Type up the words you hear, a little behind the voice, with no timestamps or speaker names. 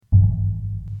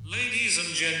Ladies and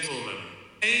gentlemen,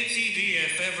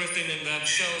 ATDF everything in that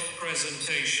shelf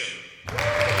presentation.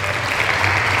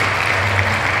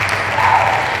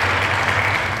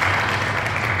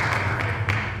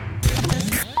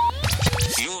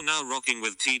 You're now rocking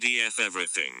with TDF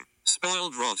everything.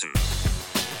 Spoiled Rotten.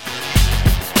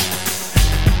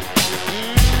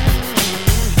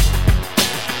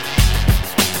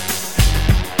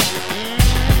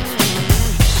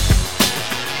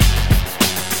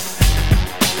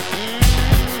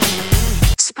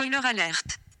 Spoiler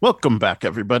alert. Welcome back,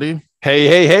 everybody.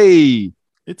 Hey.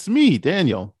 It's me,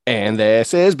 Daniel, And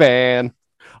this is Ben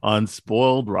on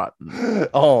Spoiled Rotten.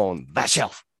 on that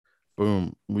shelf.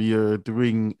 Boom. We are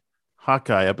doing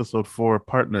Hawkeye episode 4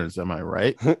 Partners. Am I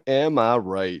right? Am I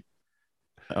right?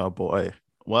 Oh, boy.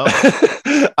 Well,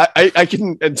 I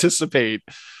can anticipate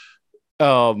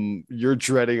your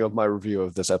dreading of my review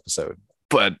of this episode.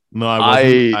 But no,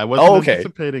 I wasn't okay.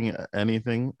 anticipating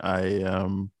anything.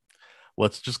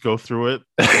 Let's just go through it.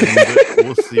 And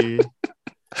we'll see.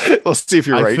 We'll see if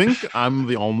you're right. I think I'm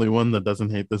the only one that doesn't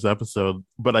hate this episode,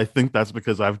 but I think that's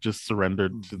because I've just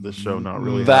surrendered to the show, not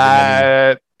really.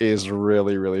 That is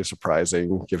really, really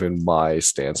surprising given my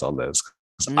stance on this.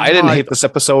 I didn't hate this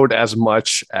episode as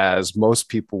much as most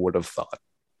people would have thought.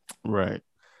 Right.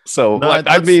 So, no, I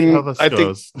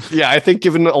think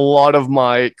given a lot of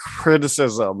my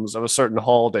criticisms of a certain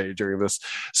holiday during this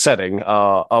setting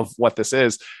of what this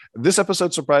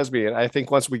episode surprised me. And I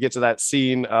think once we get to that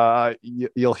scene,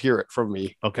 you'll hear it from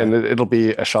me. Okay. And it'll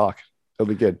be a shock. It'll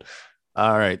be good.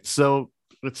 All right. So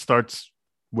it starts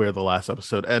where the last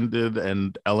episode ended,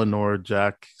 and Eleanor,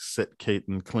 Jack sit Kate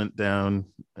and Clint down.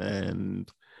 And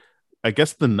I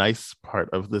guess the nice part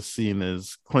of this scene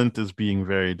is Clint is being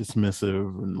very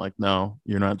dismissive and like, no,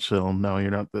 you're not chill. No,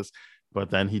 you're not this. But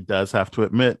then he does have to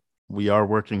admit we are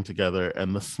working together.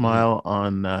 And the smile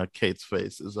on Kate's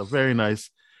face is a very nice,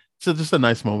 it's just a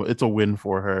nice moment. It's a win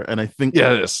for her. And I think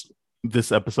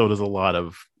this episode is a lot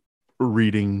of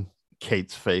reading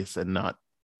Kate's face and not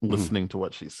listening to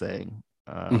what she's saying.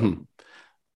 But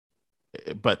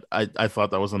I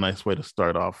thought that was a nice way to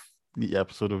start off the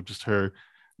episode of just her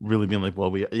really being like,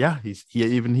 well,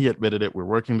 he admitted it. We're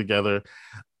working together.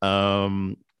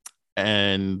 And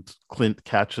Clint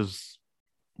catches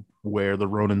where the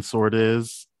Ronin sword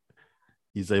is.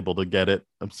 He's able to get it.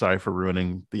 I'm sorry for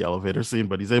ruining the elevator scene,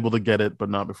 but he's able to get it,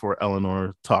 but not before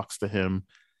Eleanor talks to him.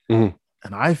 And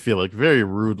I feel like very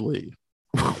rudely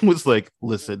was like,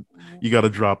 listen, you got to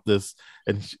drop this.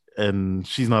 And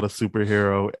she's not a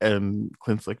superhero. And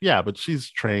Clint's like, yeah, but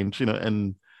she's trained,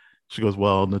 and she goes,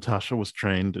 well, Natasha was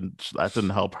trained and that didn't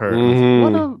help her.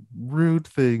 What a rude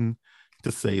thing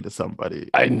to say to somebody.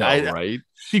 I know, right?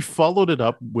 She followed it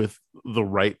up with the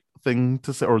right thing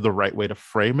to say, or the right way to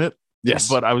frame it. Yes.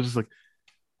 But I was just like,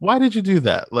 why did you do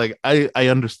that? Like, I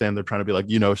understand they're trying to be like,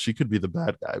 she could be the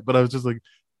bad guy. But I was just like,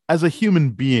 as a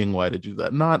human being, why did you do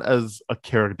that? Not as a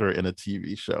character in a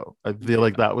TV show. I feel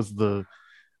like that was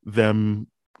them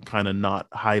kind of not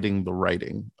hiding the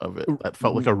writing of it. That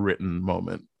felt like a written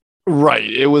moment. Right.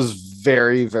 It was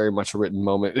very, very much a written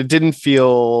moment. It didn't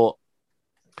feel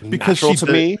natural to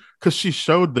me. Because she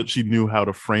showed that she knew how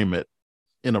to frame it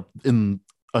in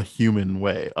a human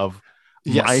way of,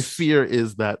 my fear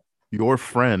is that your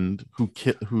friend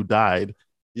who died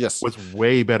was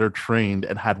way better trained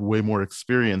and had way more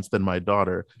experience than my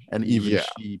daughter. And even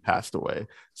she passed away.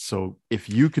 So if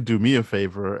you could do me a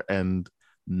favor and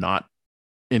not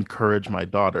encourage my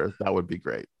daughter, that would be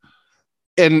great.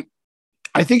 And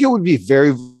I think it would be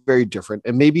very, very different.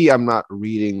 And maybe I'm not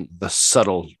reading the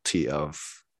subtlety of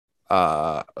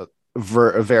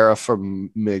Vera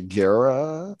from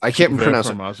Megara. I can't pronounce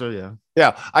it.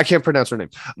 Yeah, I can't pronounce her name.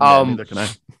 Neither can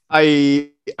I.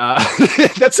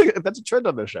 That's a trend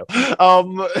on this show.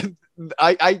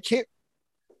 I can't.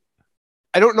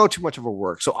 I don't know too much of her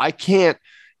work, so I can't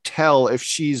tell if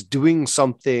she's doing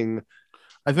something.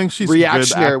 I think she's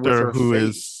reactionary a good actor with her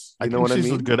face. I think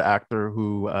she's a good actor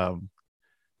who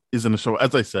is in the show.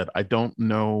 As I said, I don't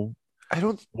know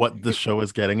what the show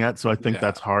is getting at, so I think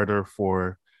that's harder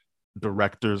for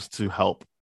directors to help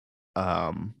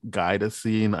guide a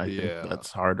scene. I think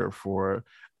that's harder for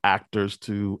actors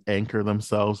to anchor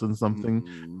themselves in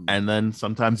something. And then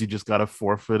sometimes you just got to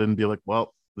forfeit and be like,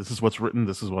 well, this is what's written,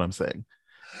 this is what I'm saying.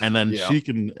 And then she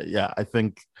can, I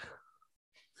think,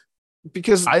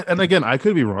 because I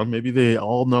could be wrong. Maybe they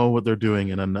all know what they're doing,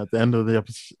 and then at the end of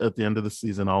the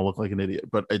season, I'll look like an idiot.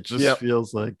 But it just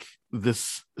feels like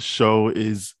this show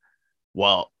is,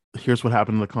 well, here's what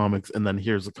happened in the comics, and then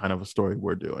here's the kind of a story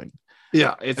we're doing.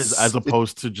 Yeah, it's as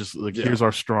opposed to just like here's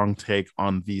our strong take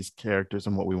on these characters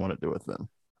and what we want to do with them.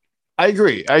 I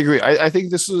agree. I think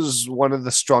this is one of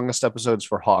the strongest episodes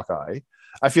for Hawkeye.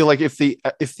 I feel like if the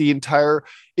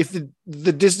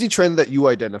Disney trend that you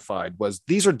identified was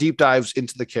these are deep dives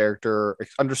into the character,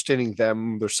 understanding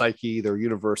them, their psyche, their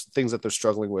universe, the things that they're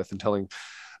struggling with, and telling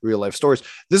real life stories.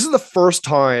 This is the first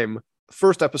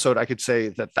episode I could say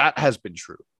that has been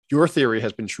true. Your theory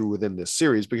has been true within this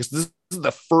series, because this is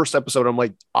the first episode I'm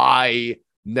like, I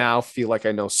now feel like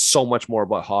I know so much more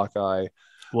about Hawkeye.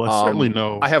 Well, I certainly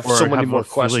know. I have so many more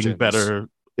questions. I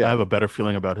have a better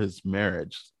feeling about his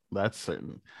marriage. That's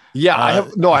certain. Yeah, I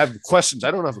have questions.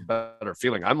 I don't have a better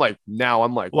feeling. I'm like,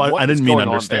 well, I didn't mean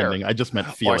understanding. I just meant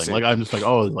feeling. Like, I'm just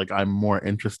like, I'm more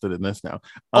interested in this now.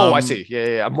 I see.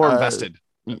 Yeah. I'm more invested.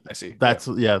 I see.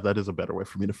 That is a better way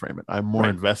for me to frame it. I'm more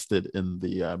invested in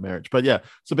the marriage. But yeah,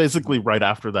 so basically right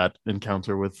after that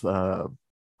encounter with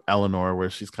Eleanor, where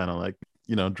she's kind of like,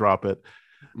 drop it.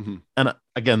 Mm-hmm. And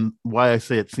again, why I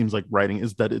say it seems like writing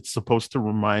is that it's supposed to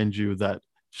remind you that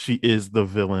she is the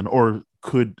villain, or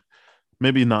could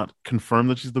maybe not confirm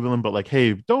that she's the villain, but like,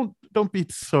 hey, don't be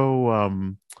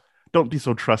so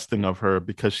trusting of her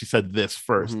because she said this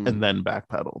first and then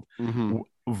backpedaled.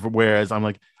 Whereas I'm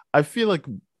like, I feel like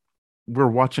we're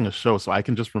watching a show, so I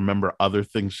can just remember other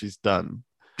things she's done.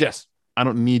 Yes. I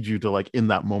don't need you to, like, in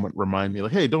that moment remind me,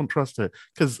 like, hey, don't trust her.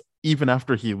 Because even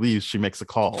after he leaves, she makes a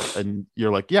call and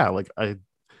you're like, yeah, like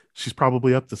she's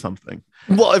probably up to something.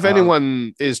 Well, if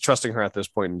anyone is trusting her at this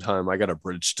point in time, I got a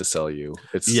bridge to sell you.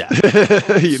 So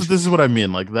this is what I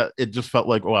mean. Like, that, it just felt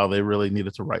like, wow, they really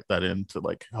needed to write that in to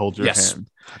like hold your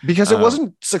hand. Because it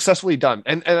wasn't successfully done.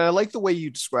 And I like the way you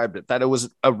described it, that it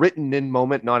was a written in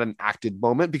moment, not an acted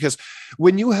moment. Because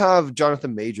when you have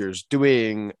Jonathan Majors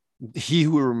doing He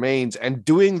Who Remains and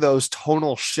doing those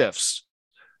tonal shifts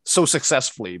so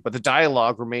successfully, but the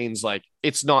dialogue remains like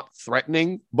it's not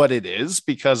threatening, but it is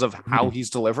because of how he's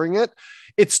delivering it.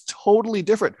 It's totally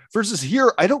different. Versus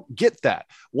here, I don't get that.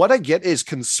 What I get is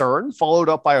concern followed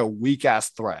up by a weak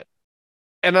ass threat.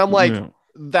 And I'm like,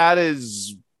 that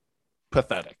is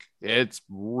pathetic. It's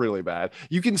really bad.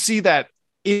 You can see that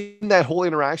in that whole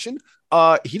interaction,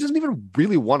 he doesn't even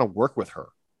really want to work with her.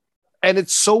 And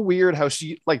it's so weird how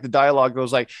she, like, the dialogue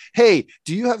goes like, hey,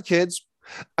 do you have kids?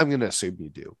 I'm going to assume you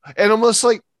do. And I'm just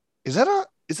like, is that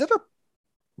a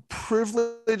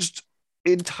privileged,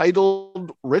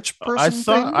 entitled, rich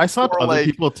person? I saw other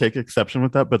people take exception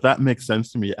with that, but that makes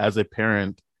sense to me. As a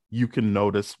parent, you can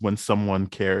notice when someone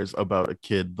cares about a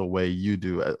kid the way you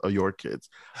do your kids.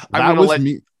 That was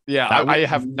me. Yeah, I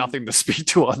have nothing to speak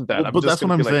to on that. But that's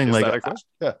what I'm saying. Like,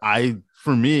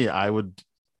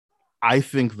 I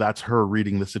think that's her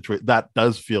reading the situation. That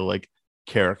does feel like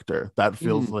character. That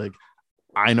feels like,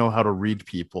 I know how to read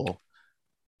people.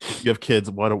 You have kids.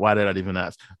 Why did I even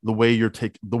ask? The way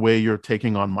you're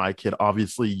taking on my kid.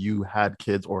 Obviously, you had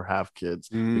kids or have kids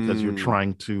because you're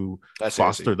trying to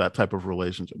foster that type of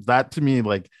relationship. That, to me,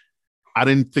 like, I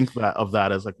didn't think of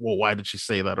that as like, well, why did she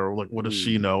say that? Or like, what does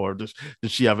she know? Or did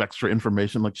she have extra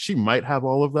information? Like, she might have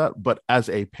all of that, but as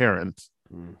a parent,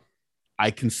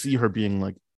 I can see her being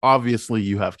like, obviously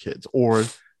you have kids, or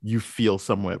you feel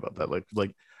some way about that.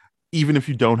 Like even if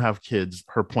you don't have kids,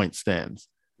 her point stands.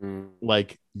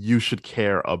 Like, you should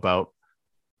care about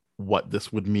what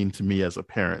this would mean to me as a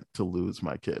parent to lose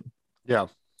my kid. Yeah.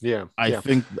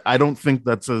 I don't think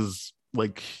that's as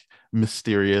like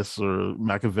mysterious or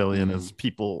Machiavellian as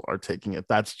people are taking it.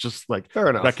 That's just like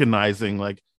recognizing,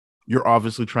 like, you're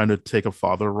obviously trying to take a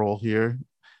father role here.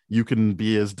 You can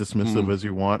be as dismissive as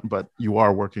you want, but you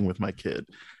are working with my kid.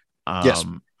 Yes.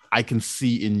 I can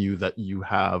see in you that you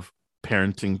have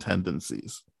parenting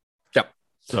tendencies. Yep.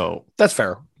 So that's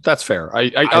fair. I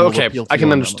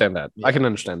can understand that. Yeah. I can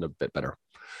understand a bit better.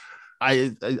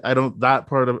 I don't, that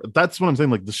part of that's what I'm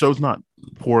saying. Like, the show's not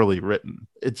poorly written.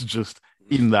 It's just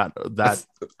in that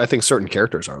I think certain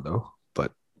characters are, though,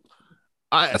 but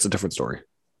that's a different story.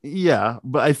 Yeah,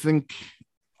 but I think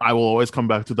I will always come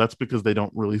back to that's because they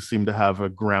don't really seem to have a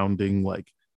grounding, like,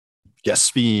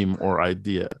 theme or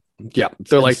idea. Yeah,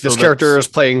 they're like, this character is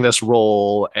playing this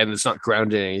role and it's not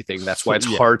grounded in anything. That's why it's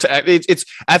hard to. It's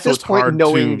at this point,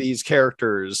 knowing these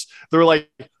characters, they're like,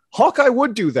 Hawkeye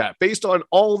would do that based on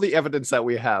all the evidence that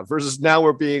we have. Versus now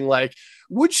we're being like,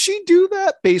 would she do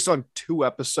that based on 2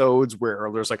 episodes where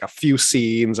there's like a few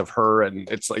scenes of her and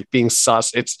it's like being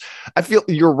sus? I feel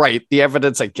you're right. The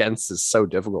evidence against is so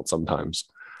difficult sometimes.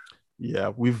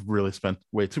 Yeah, we've really spent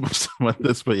way too much time on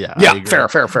this, but yeah.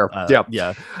 Fair.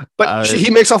 Yeah. But he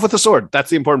makes off with the sword.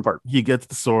 That's the important part. He gets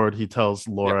the sword. He tells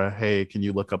Laura, hey, can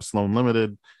you look up Sloan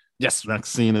Limited? Yes. Next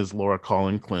scene is Laura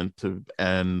calling Clint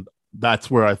and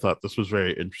that's where I thought this was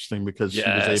very interesting because she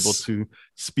was able to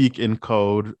speak in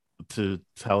code to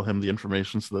tell him the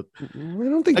information so that I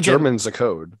don't think Again- German's a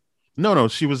code. no,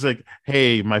 she was like,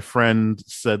 hey, my friend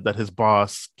said that his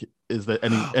boss is that,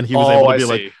 and he was able to I be see.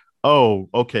 like, oh,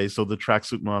 okay, so the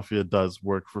tracksuit mafia does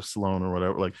work for Sloan or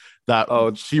whatever, like that.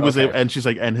 Oh, She was okay. able, and she's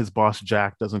like, and his boss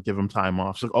Jack doesn't give him time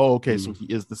off. She's like, oh, okay, so he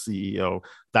is the CEO.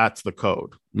 That's the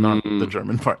code, not the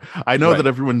German part. I know Right. that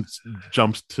everyone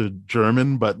jumps to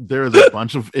German, but there is a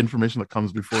bunch of information that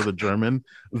comes before the German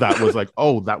that was like,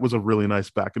 oh, that was a really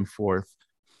nice back and forth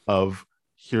of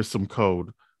here's some code,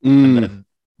 and then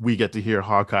we get to hear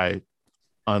Hawkeye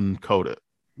uncode it.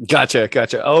 Gotcha.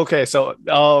 Okay, so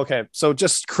so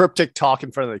just cryptic talk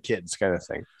in front of the kids, kind of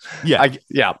thing.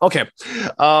 Yeah, Okay.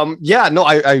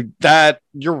 I that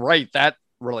you're right. That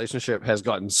relationship has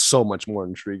gotten so much more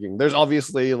intriguing. There's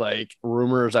obviously like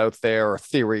rumors out there or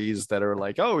theories that are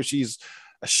like, oh, she's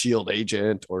a SHIELD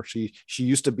agent, or she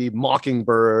used to be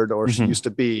Mockingbird, or she Mhm. used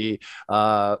to be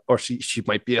or she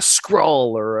might be a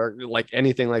Skrull, or like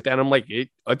anything like that. And I'm like,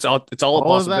 it's all a All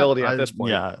of that, possibility at this point.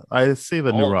 Yeah, I see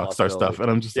the All new a Rockstar possibility. stuff, and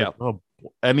I'm just Yeah. like,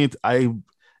 oh,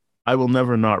 I will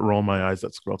never not roll my eyes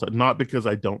at Squirrel Time. Not because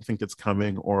I don't think it's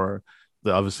coming, or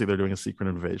obviously they're doing a Secret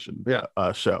Invasion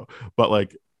show, but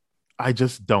like I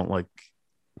just don't like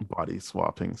body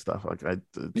swapping stuff. Like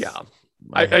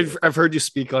I've heard you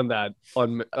speak on that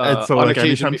on and so on like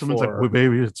occasion anytime someone's like, before. well,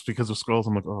 maybe it's because of scrolls,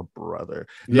 I'm like, oh brother.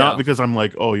 Yeah. Not because I'm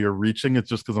like, oh, you're reaching. It's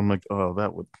just because I'm like, oh,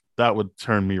 that would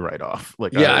turn me right off.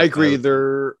 Like, Yeah, I agree.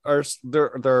 There are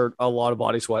a lot of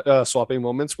body swapping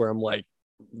moments where I'm like,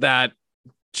 that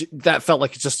felt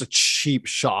like just a cheap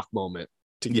shock moment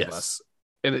to give Yes. us,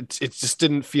 and it just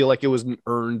didn't feel like it was an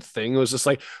earned thing. It was just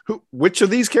like, which of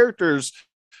these characters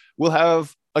will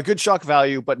have a good shock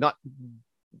value, but not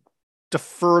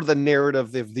defer the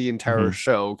narrative of the entire Mhm.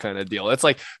 show, kind of deal. It's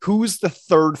like, who's the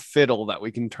third fiddle that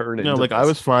we can turn into? like I this?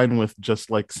 was fine with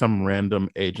just like some random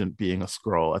agent being a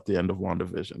scroll at the end of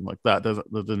WandaVision. Like that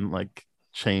didn't like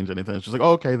change anything. It's just like,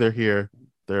 oh, okay, they're here,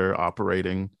 they're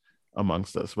operating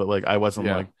amongst us. But like I wasn't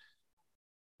Yeah. like,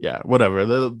 yeah, whatever.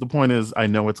 The point is, I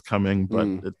know it's coming, but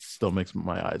Mm. it still makes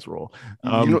my eyes roll.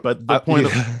 You know- But the point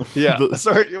of yeah, the-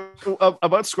 sorry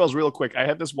about Skrulls real quick. I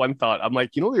had this one thought. I'm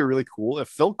like, it'd be really cool if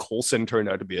Phil Coulson turned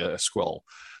out to be a Skrull,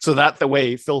 so that the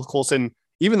way Phil Coulson,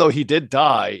 even though he did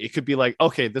die, it could be like,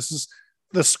 okay, this is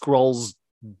the Skrulls'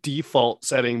 default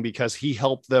setting because he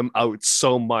helped them out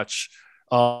so much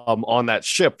on that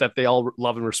ship that they all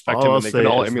love and respect all him, I'll and they say can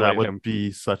all is emulate that would him.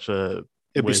 be such a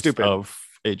It'd be waste stupid. of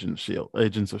Agents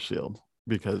of Shield,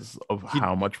 because of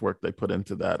how much work they put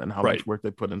into that, and how Right. much work they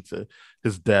put into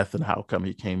his death, and how come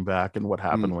he came back, and what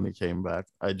happened Mm. when he came back.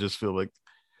 I just feel like,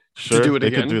 sure, do it they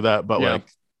again? could do that, but Yeah. like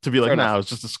to be like, Fair no, enough. it's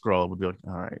just a scroll. Would be like,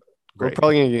 all right, We're great,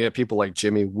 probably gonna get people like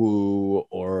Jimmy Woo,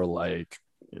 or like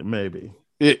maybe.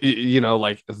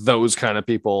 like those kind of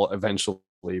people eventually,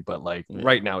 but like Yeah.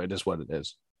 right now it is what it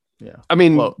is. Yeah. I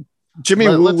mean, Well, Jimmy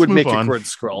Woo let's would move make on. a good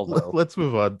Skrull though. Let's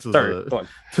move on to Sorry, the go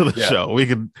on. Yeah. show. We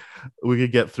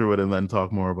could get through it and then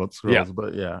talk more about scrolls. Yeah.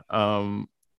 But yeah,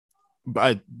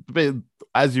 but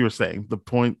as you were saying, the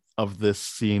point of this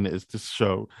scene is to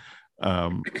show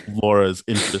Laura's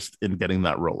interest in getting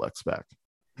that Rolex back.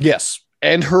 Yes,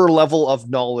 and her level of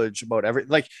knowledge about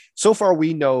like so far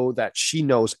we know that she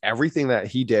knows everything that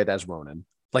he did as Ronin,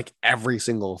 like every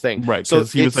single thing. Right, So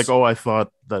because he was it's- like, oh, I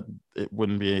thought that it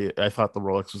wouldn't be, I thought the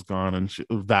Rolex was gone, and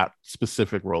that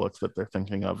specific Rolex that they're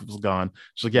thinking of was gone.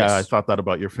 She's like, yeah, Yes. I thought that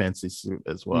about your fancy suit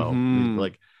as well. Mhm.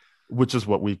 Like, which is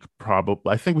what we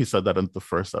probably, I think we said that in the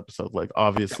first episode. Like,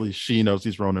 obviously she knows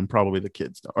he's Ronin, probably the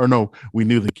kids don't. Or no, we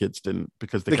knew the kids didn't,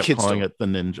 because they The kept kids calling don't. it the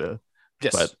ninja.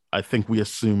 Yes. But I think we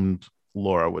assumed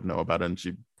Laura would know about it, and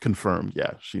she confirmed,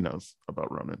 yeah, she knows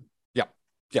about Ronin.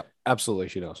 Yeah, absolutely,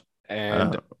 she knows.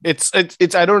 And Uh, it's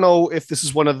I don't know if this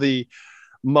is one of the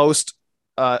most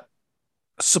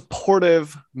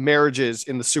supportive marriages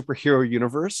in the superhero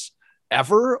universe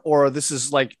ever, or this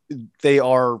is like they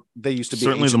used to be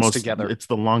certainly the agents most together. It's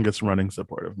the longest running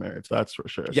supportive marriage, that's for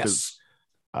sure. 'Cause, Yes.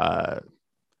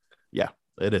 yeah,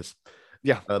 it is.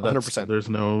 Yeah, That's- 100%. There's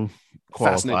no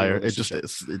Fascinating qualifier. It just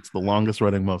relationship. it's the longest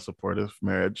running, most supportive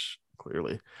marriage,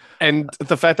 clearly. And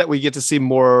the fact that we get to see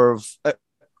more of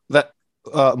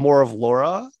more of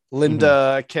Laura,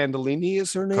 Linda Candellini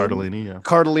is her name. Cardellini, yeah.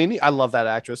 Cardellini. I love that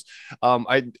actress.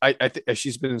 I think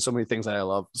she's been in so many things that I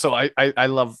love. So I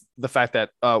love the fact that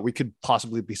we could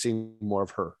possibly be seeing more of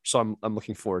her. So I'm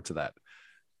looking forward to that.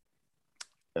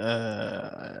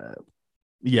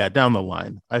 Yeah, down the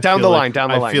line. Down the line,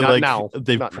 I feel not like now.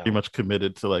 they've Not pretty now. much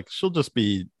committed to, like, she'll just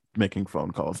be making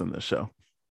phone calls in this show.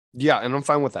 Yeah, and I'm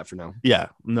fine with that for now. Yeah,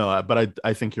 no, but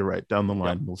I think you're right. Down the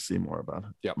line, Yeah. we'll see more about it.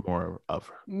 Yeah. More of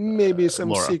her. Maybe some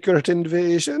Laura. secret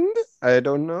invasion. I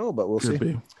don't know, but we'll Could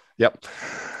see. be. Yep.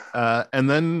 And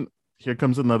then here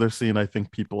comes another scene I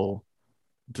think people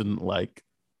didn't like.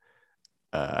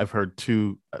 I've heard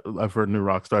new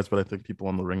rock stars, but I think people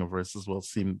on the Ringiverse as well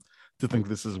seem to think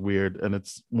this is weird. And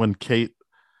it's when Kate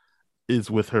is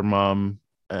with her mom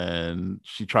and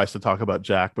she tries to talk about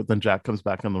Jack, but then Jack comes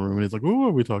back in the room and he's like, "Oh,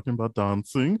 are we talking about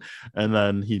dancing?" And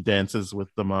then he dances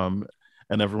with the mom,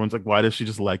 and everyone's like, "Why does she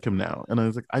just like him now?" And I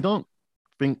was like, I don't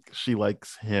think she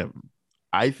likes him.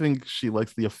 I think she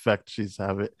likes the effect she's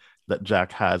having that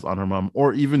Jack has on her mom,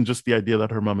 or even just the idea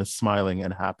that her mom is smiling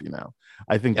and happy now.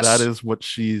 I think Yes. that is what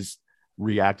she's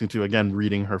reacting to. Again,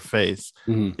 reading her face.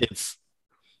 Mhm. It's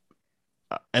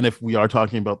and if we are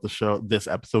talking about the show, this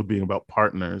episode being about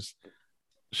partners,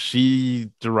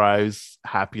 she derives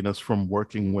happiness from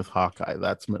working with Hawkeye.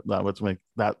 That's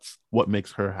what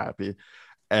makes her happy.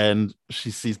 And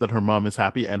she sees that her mom is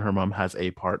happy and her mom has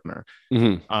a partner.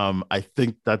 Mhm. I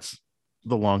think that's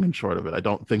the long and short of it. I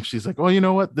don't think she's like, "Oh, you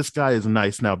know what? This guy is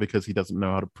nice now because he doesn't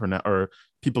know how to pronounce," or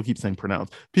people keep saying pronounce,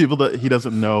 people that he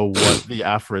doesn't know what the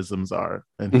aphorisms are,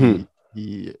 and Mhm.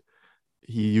 he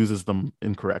uses them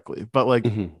incorrectly. But like,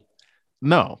 Mhm.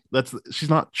 no, she's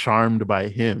not charmed by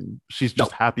him. She's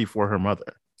just happy for her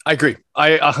mother. I agree.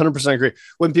 I 100% agree.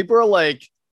 When people are like,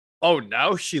 "Oh,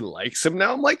 now she likes him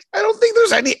now," I'm like, I don't think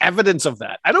there's any evidence of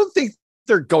that. I don't think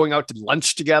they're going out to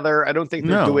lunch together. I don't think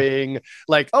they're No. doing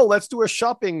like, "Oh, let's do a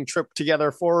shopping trip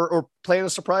together or plan a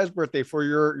surprise birthday for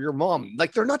your mom."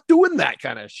 Like, they're not doing that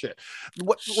kind of shit.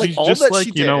 She's just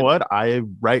like, you know what?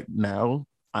 Right now,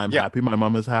 I'm happy. My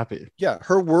mom is happy. Yeah,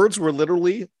 her words were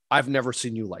literally, "I've never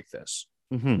seen you like this."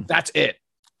 Mhm. That's it.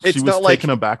 She was not like taken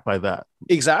aback by that.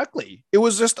 exactly. It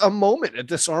was just a moment, a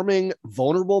disarming,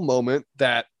 vulnerable moment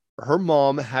that her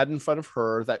mom had in front of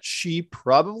her that she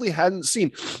probably hadn't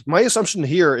seen. My assumption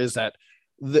here is that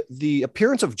the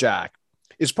appearance of Jack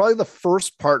is probably the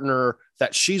first partner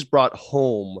that she's brought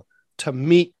home to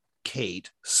meet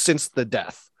Kate since the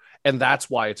death. And that's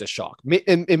why it's a shock.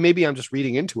 And maybe I'm just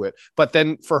reading into it. But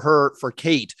then for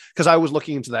Kate, because I was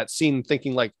looking into that scene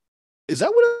thinking like, is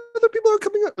that what other people are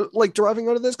coming out, like deriving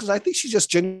out of this? Because I think she's just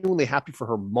genuinely happy for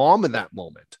her mom in that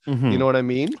moment. Mhm. You know what I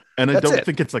mean? And I That's don't it.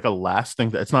 think it's like a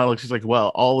lasting. It's not like she's like, "Well,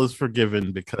 all is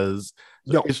forgiven," because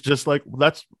No. it's just like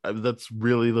that's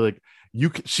really like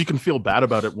she can feel bad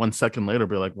about it 1 second later,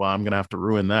 be like, "Well, I'm gonna have to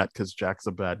ruin that because Jack's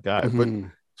a bad guy," but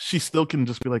Mhm. she still can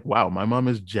just be like, "Wow, my mom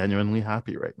is genuinely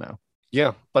happy right now."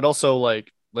 Yeah, but also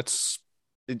like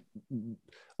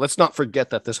let's not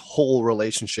forget that this whole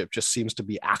relationship just seems to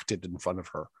be acted in front of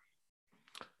her.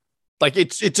 Like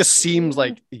it just seems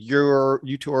like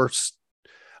you two are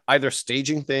either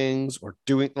staging things or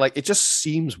doing like it just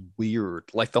seems weird.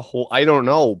 Like the whole I don't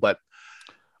know, but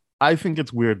I think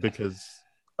it's weird because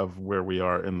of where we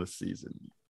are in the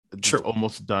season. It's True.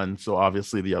 almost done, so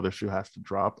obviously the other shoe has to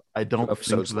drop. I don't think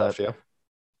episodes that. left, yeah.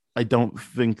 I don't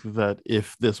think that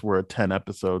if this were a 10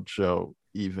 episode show,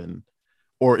 even,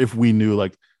 or if we knew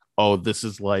like, oh, this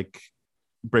is like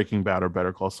Breaking Bad or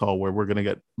Better Call Saul, where we're gonna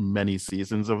get many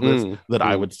seasons of this, that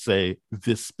I would say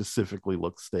this specifically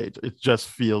looks staged. It just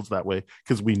feels that way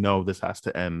because we know this has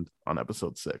to end on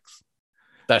episode 6.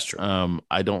 That's true.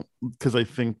 I don't, because I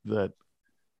think that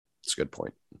That's a good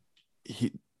point.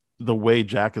 the way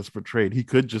Jack is portrayed, he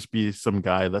could just be some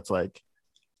guy that's like,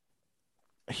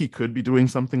 he could be doing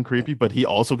something creepy, but he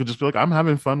also could just be like, "I'm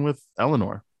having fun with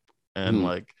Eleanor," and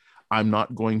like, I'm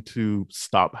not going to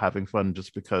stop having fun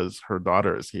just because her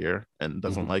daughter is here and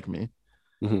doesn't like me.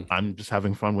 I'm just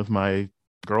having fun with my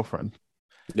girlfriend.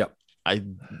 Yep.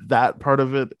 That part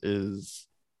of it is,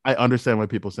 I understand why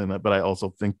people are saying that, but I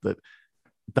also think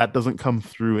that doesn't come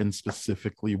through in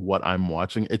specifically what I'm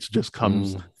watching. It just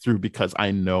comes through because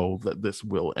I know that this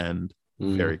will end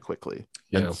very quickly.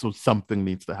 Yeah. And so something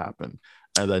needs to happen.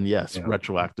 And then, yes,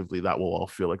 retroactively, that will all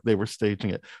feel like they were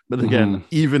staging it. But again,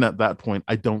 even at that point,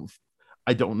 I don't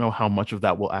know how much of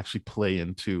that will actually play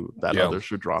into that other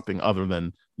shoe dropping, other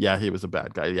than, yeah, he was a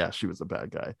bad guy. Yeah, she was a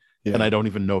bad guy. Yeah. And I don't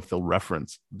even know if they'll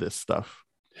reference this stuff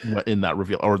in that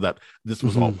reveal, or that this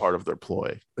was all part of their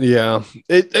ploy. Yeah,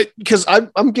 because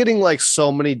I'm getting like so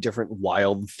many different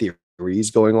wild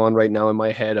theories going on right now in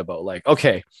my head about like,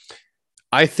 okay,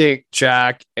 I think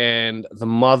Jack and the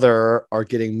mother are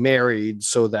getting married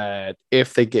so that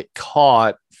if they get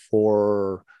caught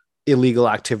for illegal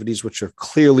activities, which are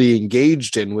clearly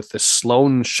engaged in with the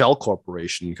Sloan Shell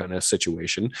Corporation kind of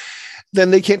situation,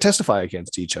 then they can't testify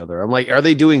against each other. I'm like, are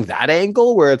they doing that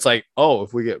angle where it's like, oh,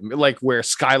 if we get like where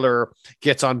Skylar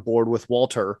gets on board with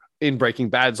Walter in Breaking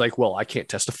Bad is like, well, I can't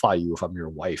testify you if I'm your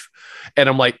wife. And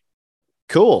I'm like,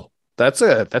 cool. That's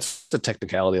a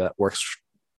technicality that works,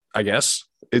 I guess.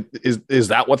 Is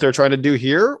that what they're trying to do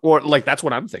here? Or like, that's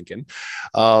what I'm thinking.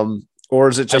 Or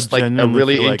is it just like a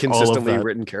really inconsistently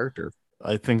written character?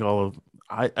 I think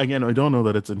I don't know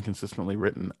that it's inconsistently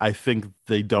written. I think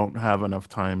they don't have enough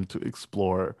time to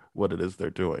explore what it is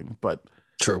they're doing. But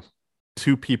true.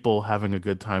 Two people having a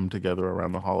good time together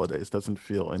around the holidays doesn't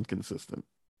feel inconsistent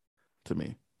to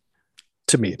me.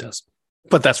 To me, it does.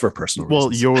 But that's for personal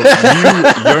reasons. Well,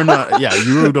 you're not. Yeah,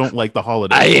 you don't like the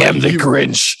holidays. I am the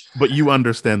Grinch. But you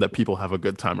understand that people have a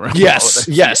good time around.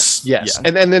 Yes. Yeah.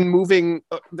 And then moving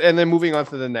on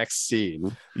to the next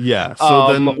scene. Yeah.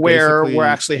 So then where we're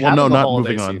actually having the not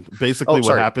holiday moving scene. on. Basically,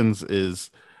 what happens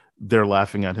is they're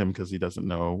laughing at him because he doesn't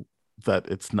know that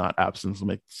it's not absence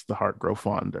makes the heart grow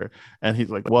fonder, and he's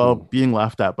like, well, being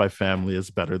laughed at by family is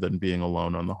better than being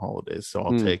alone on the holidays, so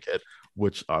I'll take it.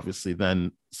 Which obviously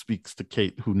then speaks to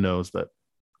Kate, who knows that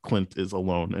Clint is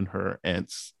alone in her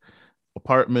aunt's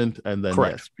apartment. And then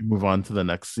we move on to the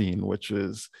next scene, which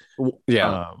is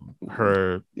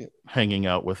her hanging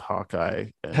out with Hawkeye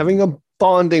and having a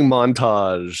bonding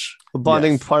montage,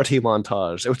 party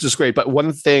montage, which is great. But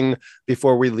one thing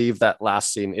before we leave that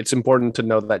last scene, it's important to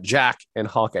know that Jack and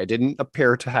Hawkeye didn't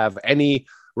appear to have any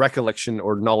recollection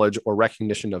or knowledge or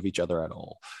recognition of each other at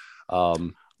all.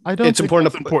 I don't. It's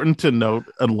important to note,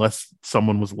 unless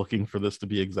someone was looking for this to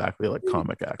be exactly like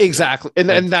comic accurate. Exactly,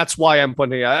 and that's why I'm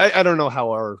putting. I don't know how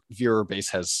our viewer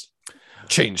base has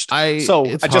changed. I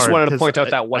just wanted to point out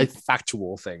that one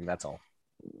factual thing. That's all.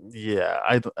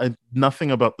 Yeah, I nothing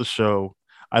about the show.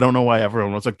 I don't know why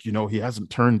everyone was like, he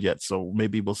hasn't turned yet, so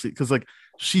maybe we'll see. Because like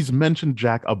she's mentioned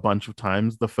Jack a bunch of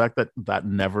times. The fact that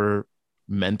never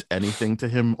meant anything to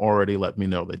him already let me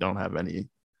know they don't have any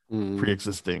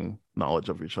pre-existing knowledge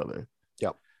of each other.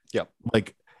 Yep.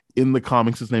 Like in the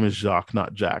comics, his name is Jacques,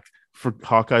 not Jack. For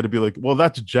Hawkeye to be like, well,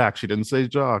 that's Jack. She didn't say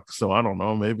Jacques, so I don't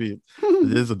know. Maybe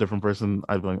it is a different person.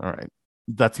 I'd be like, all right,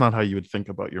 that's not how you would think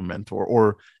about your mentor.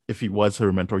 Or if he was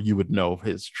her mentor, you would know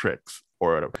his tricks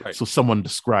or whatever. Right. So someone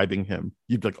describing him,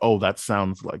 you'd be like, oh, that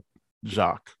sounds like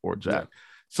Jacques or Jack. Yeah.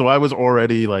 So I was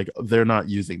already like, they're not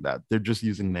using that. They're just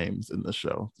using names in the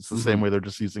show. It's the same way they're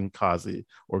just using Kazi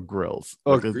or Grills.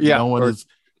 No one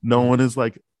is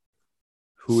like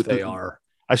who they are.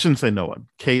 I shouldn't say no one.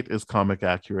 Kate is comic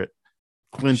accurate.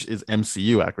 Clint is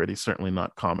MCU accurate. He's certainly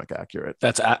not comic accurate.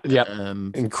 That's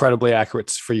and incredibly accurate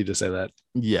for you to say that.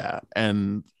 Yeah,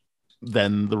 and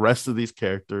then the rest of these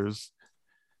characters,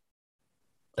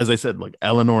 as I said, like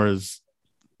Eleanor is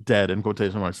dead in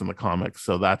quotation marks in the comics,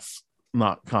 so that's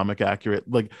not comic accurate.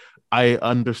 Like I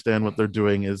understand what they're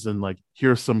doing is in like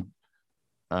here are some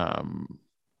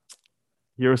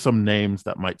names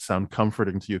that might sound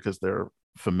comforting to you because they're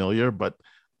familiar, but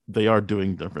they are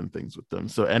doing different things with them.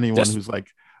 So anyone who's like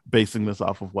basing this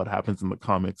off of what happens in the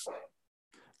comics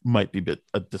might be a bit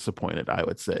disappointed, I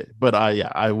would say. But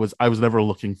I was never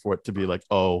looking for it to be like,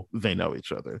 oh, they know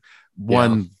each other.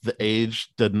 The age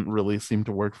didn't really seem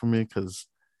to work for me because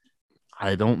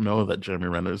I don't know that Jeremy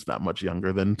Renner is that much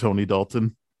younger than Tony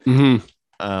Dalton. So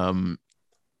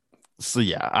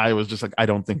yeah, I was just like, I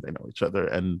don't think they know each other.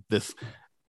 And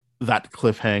that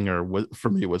cliffhanger for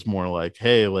me was more like,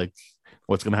 hey, like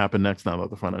what's going to happen next now that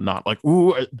they're fun, and not like,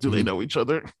 ooh, do they know each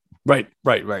other? Right.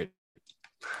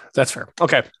 That's fair.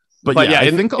 Okay. But yeah, I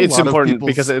think it's important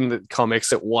because in the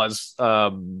comics it was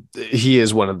he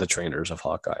is one of the trainers of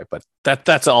Hawkeye, but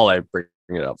that's all I bring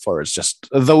it up for. Is just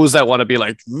those that want to be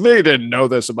like, they didn't know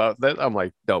this about that. I'm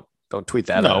like, nope, don't tweet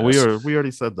that. No, we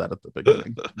already said that at the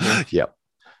beginning. Yep.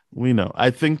 We know.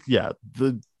 I think,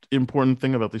 the important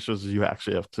thing about these shows is you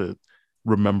actually have to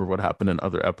remember what happened in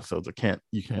other episodes. You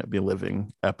can't be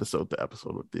living episode to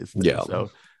episode with these things. Yeah.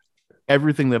 So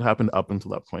everything that happened up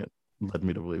until that point led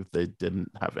me to believe they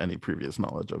didn't have any previous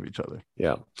knowledge of each other.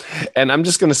 Yeah. And I'm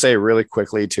just going to say really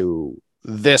quickly to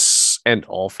this and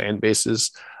all fan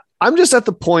bases, I'm just at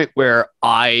the point where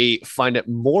I find it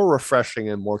more refreshing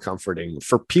and more comforting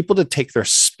for people to take their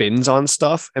spins on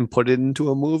stuff and put it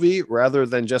into a movie rather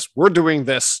than just, we're doing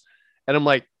this. And I'm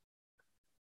like,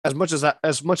 as much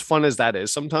fun as that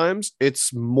is, sometimes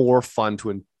it's more fun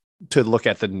to look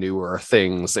at the newer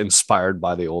things inspired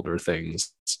by the older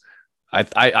things.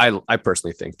 I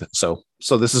personally think that so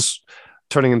this is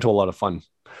turning into a lot of fun.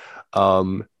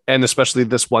 And especially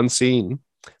this one scene,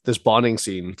 this bonding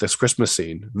scene, this Christmas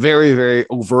scene, very, very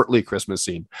overtly Christmas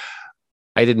scene.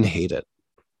 I didn't hate it.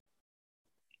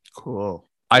 Cool.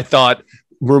 I thought,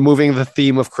 removing the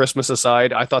theme of Christmas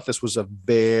aside, I thought this was a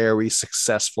very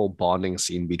successful bonding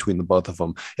scene between the both of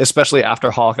them, especially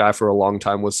after Hawkeye for a long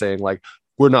time was saying like,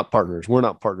 we're not partners. We're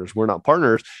not partners. We're not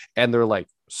partners. And they're like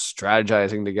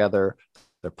strategizing together.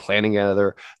 They're planning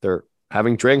together. They're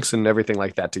having drinks and everything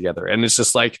like that together. And it's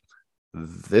just like,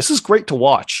 this is great to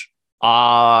watch.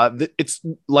 It's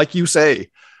like you say,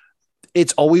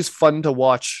 it's always fun to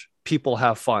watch people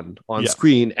have fun on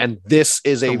screen. And this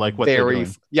is a like what very,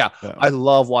 I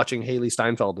love watching Haley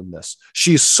Steinfeld in this.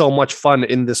 She's so much fun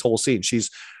in this whole scene. She's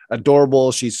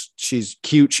adorable. She's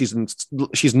cute. She's not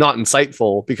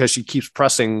insightful because she keeps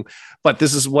pressing, but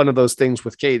this is one of those things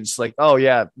with Kate. It's like, oh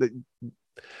yeah,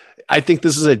 I think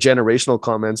this is a generational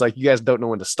comment. It's like, you guys don't know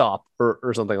when to stop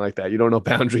or something like that. You don't know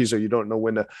boundaries, or you don't know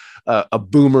when a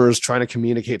boomer is trying to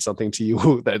communicate something to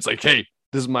you that's like, hey,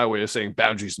 this is my way of saying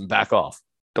boundaries and back off.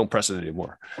 Don't press it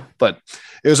anymore. But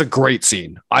it was a great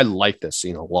scene. I like this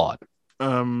scene a lot.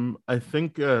 I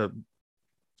think so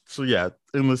yeah,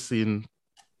 in the scene,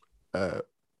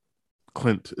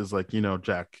 Clint is like,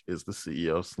 Jack is the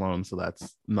CEO of Sloan, so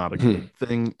that's not a good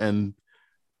thing. And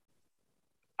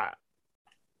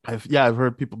I've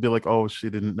heard people be like, oh, she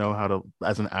didn't know how to,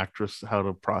 as an actress, how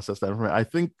to process that. I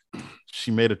think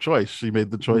she made a choice. She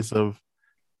made the choice of,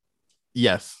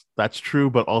 yes, that's true,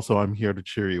 but also I'm here to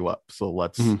cheer you up. So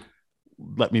let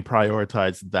me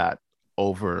prioritize that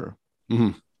over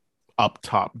up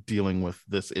top dealing with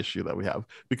this issue that we have.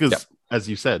 Because as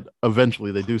you said,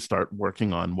 eventually they do start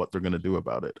working on what they're going to do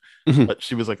about it. But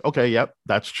she was like, okay, yep,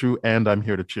 that's true. And I'm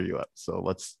here to cheer you up. So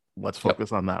let's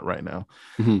focus on that right now.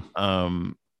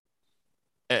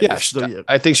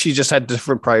 I think she just had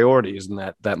different priorities in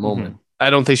that moment. I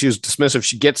don't think she was dismissive.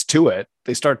 She gets to it.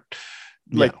 They start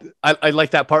like, I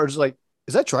like that part. It's like,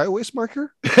 is that dry erase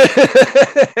marker?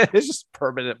 It's just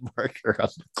permanent marker on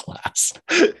the glass.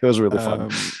 It was really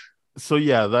fun. So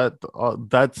yeah,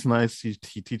 that's nice.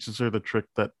 He teaches her the trick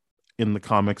that in the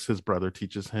comics his brother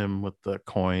teaches him with the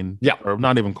coin. Or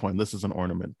not even coin. This is an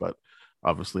ornament, but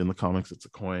obviously in the comics it's a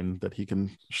coin that he can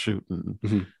shoot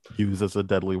and use as a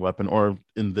deadly weapon, or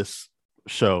in this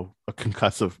show a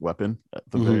concussive weapon at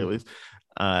the very least.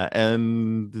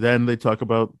 And then they talk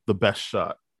about the best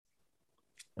shot,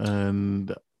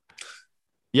 and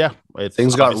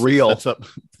things got real.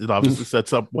 It obviously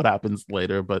sets up what happens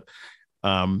later, but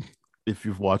if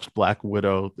you've watched Black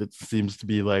Widow, it seems to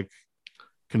be like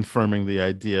confirming the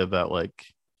idea that like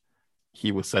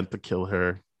he was sent to kill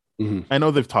her. I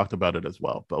know they've talked about it as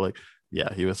well, but like,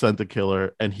 he was sent to kill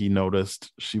her, and he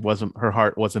noticed her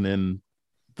heart wasn't in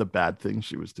the bad thing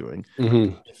she was doing.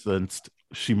 He sensed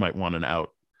she might want an out,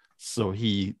 so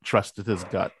he trusted his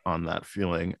gut on that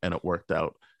feeling, and it worked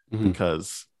out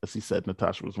because, as he said,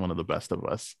 Natasha was one of the best of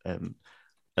us, and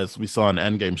as we saw in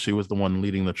Endgame, she was the one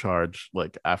leading the charge,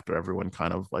 like after everyone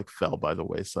kind of like fell by the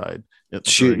wayside.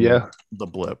 The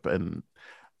blip, and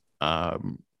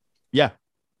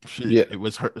it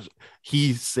was her.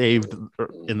 He saved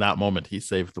in that moment. He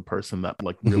saved the person that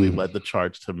like really led the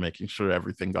charge to making sure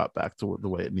everything got back to the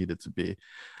way it needed to be.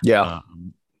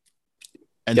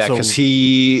 Because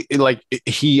he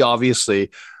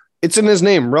obviously, it's in his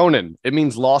name, Ronin. It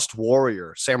means lost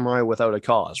warrior, samurai without a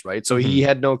cause, right? So he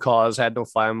had no cause, had no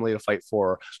family to fight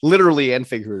for, literally and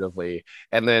figuratively.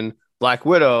 And then Black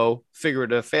Widow,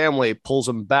 figurative family, pulls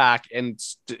him back, and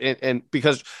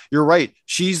because you're right,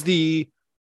 she's the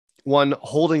one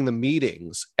holding the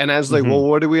meetings, and as like, well,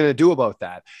 what are we going to do about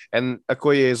that? And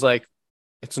Okoye is like,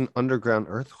 it's an underground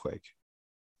earthquake.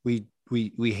 We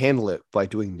handle it by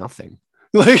doing nothing.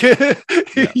 Like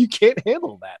you can't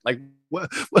handle that. Like what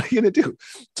are you going to do?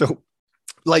 So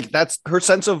like that's her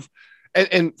sense of,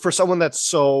 and for someone that's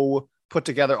so put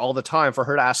together all the time, for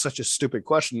her to ask such a stupid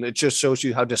question, it just shows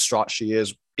you how distraught she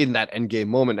is in that Endgame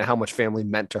moment, and how much family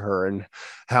meant to her, and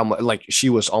how much like she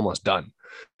was almost done.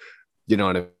 You know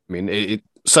what I mean? It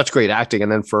such great acting. And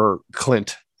then for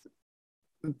Clint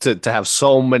to have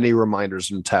so many reminders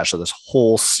of Natasha this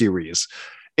whole series,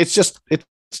 it's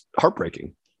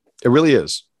heartbreaking. It really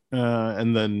is.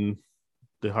 And then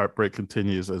the heartbreak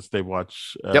continues as they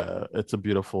watch It's a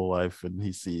Beautiful Life, and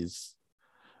he sees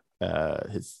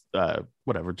his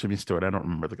Jimmy Stewart. I don't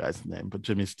remember the guy's name, but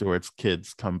Jimmy Stewart's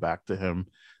kids come back to him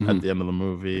at the end of the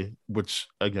movie, which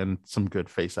again, some good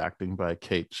face acting by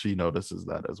Kate. She notices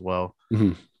that as well,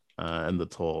 and the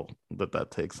toll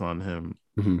that takes on him.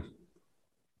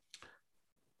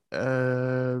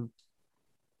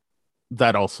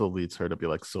 That also leads her to be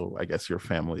like, so I guess your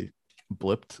family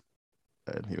blipped.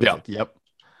 And he was like, yep.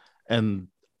 And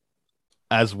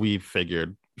as we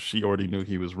figured, she already knew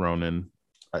he was Ronin.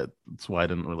 That's why I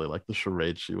didn't really like the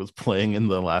charade she was playing in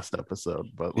the last episode,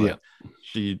 but like,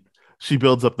 she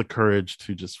builds up the courage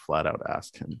to just flat out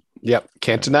ask him.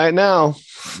 Can't deny it now.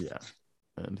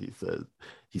 And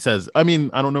he says, I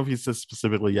mean, I don't know if he says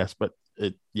specifically yes, but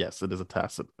yes, it is a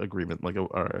tacit agreement, like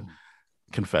a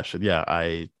confession. Yeah,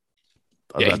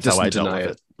 that's how I dealt with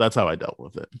it. That's how I dealt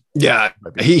with it. Yeah,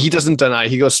 he doesn't deny.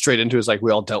 He goes straight into his like,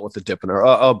 we all dealt with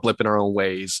a blip in our own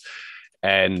ways,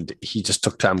 and he just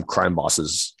took time crime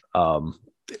bosses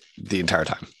the entire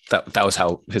time. That was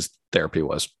how his therapy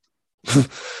was.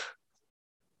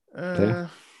 And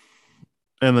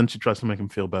then she tries to make him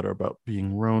feel better about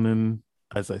being Ronin.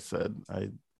 As I said,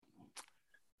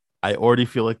 I already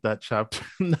feel like that chapter.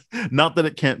 Not that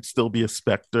it can't still be a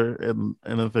specter and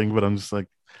a thing, but I'm just like,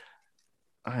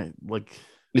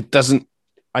 it doesn't.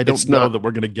 I don't know that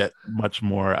we're gonna get much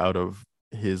more out of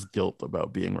his guilt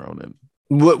about being Ronin.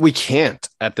 We can't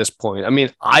at this point. I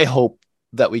mean, I hope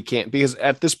that we can't, because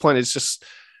at this point it's just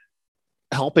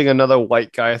helping another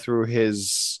white guy through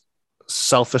his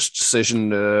selfish decision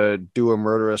to do a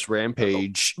murderous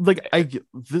rampage. Like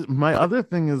my other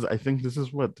thing is, I think this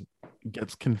is what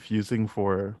gets confusing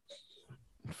for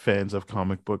fans of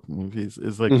comic book movies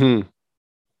is like,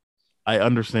 I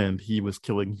understand he was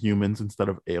killing humans instead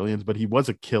of aliens, but he was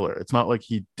a killer. It's not like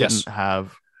he didn't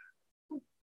have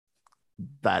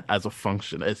that as a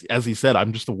function. As he said,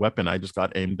 I'm just a weapon. I just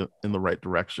got aimed in the right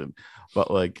direction.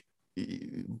 But like,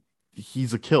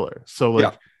 he's a killer. So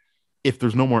like, if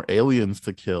there's no more aliens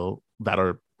to kill that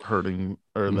are hurting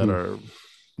or that are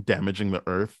damaging the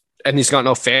Earth, and he's got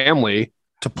no family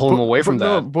to pull him away from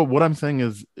that. But what I'm saying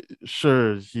is,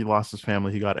 sure, he lost his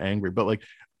family. He got angry, but like,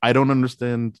 I don't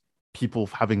understand people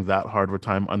having that hard of a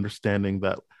time understanding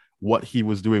that what he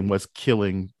was doing was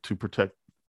killing to protect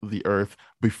the Earth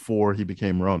before he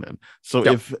became Ronin. So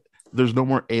if there's no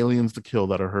more aliens to kill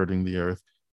that are hurting the Earth,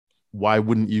 why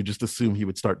wouldn't you just assume he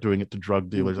would start doing it to drug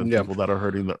dealers and people that are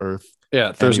hurting the Earth?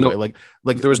 Yeah, there's no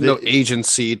there was no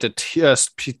agency to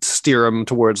steer him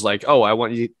towards like, oh, I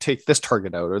want you to take this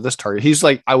target out or this target. He's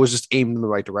like, I was just aimed in the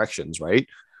right directions, right?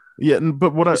 Yeah,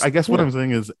 but what I guess what I'm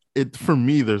saying is, it for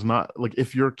me, there's not like,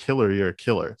 if you're a killer, you're a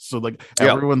killer. So like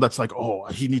everyone that's like, oh,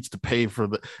 he needs to pay for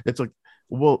the. It's like,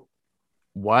 well,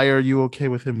 why are you okay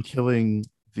with him killing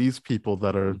these people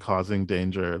that are causing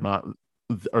danger?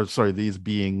 These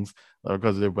beings that are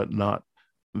causing danger, but not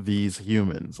these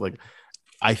humans. Like,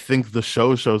 I think the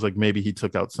show shows like maybe he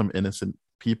took out some innocent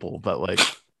people, but like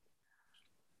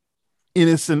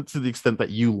innocent to the extent that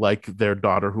you like their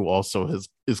daughter, who also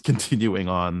is continuing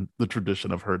on the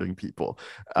tradition of hurting people.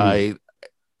 And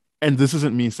this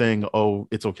isn't me saying, oh,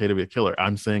 it's okay to be a killer.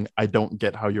 I'm saying I don't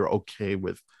get how you're okay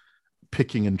with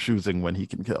picking and choosing when he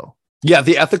can kill. Yeah,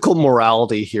 the ethical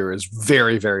morality here is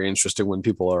very, very interesting when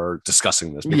people are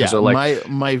discussing this, because they're like,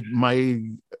 my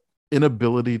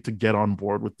inability to get on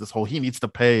board with this whole he needs to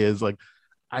pay is like,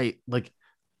 I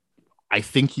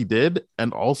think he did,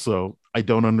 and also I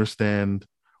don't understand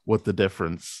what the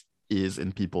difference is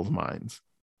in people's minds.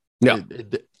 Yeah,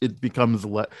 it becomes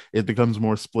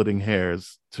more splitting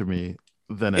hairs to me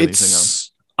than anything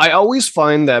else. I always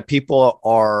find that people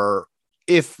are,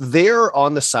 if they're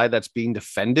on the side that's being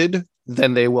defended,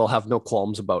 then they will have no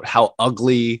qualms about how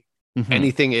ugly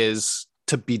anything is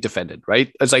to be defended,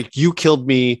 right? It's like, you killed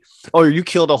me, or you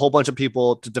killed a whole bunch of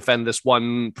people to defend this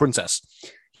one princess.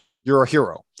 You're a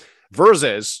hero.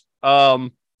 Versus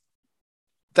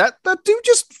that dude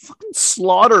just fucking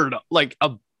slaughtered like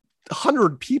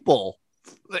 100 people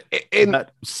and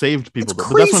that saved people.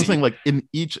 But that's what I'm saying. Like, in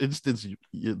each instance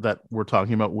that we're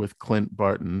talking about with Clint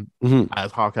Barton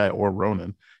as Hawkeye or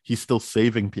Ronin, he's still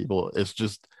saving people. It's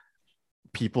just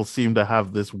people seem to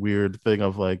have this weird thing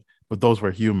of like, but those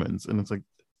were humans, and it's like,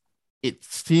 it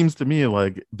seems to me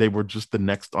like they were just the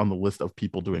next on the list of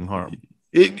people doing harm.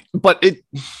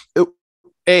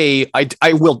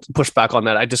 I will push back on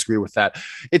that. I disagree with that.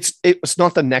 It's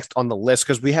not the next on the list,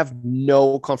 because we have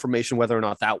no confirmation whether or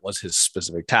not that was his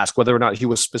specific task, whether or not he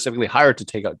was specifically hired to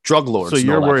take out drug lords. So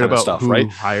you're worried about stuff, who right?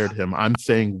 hired him. I'm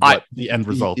saying what the end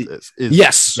result is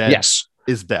yes.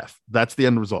 Is death. That's the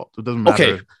end result. It doesn't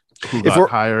matter who got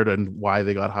hired and why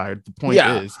they got hired. The point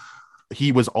is,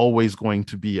 he was always going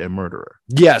to be a murderer.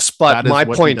 Yes, but my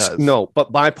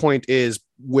point is,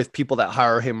 with people that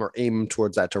hire him or aim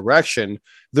towards that direction,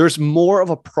 there's more of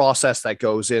a process that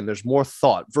goes in. There's more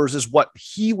thought, versus what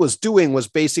he was doing was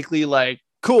basically like,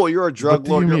 cool, you're a drug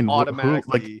lord, you're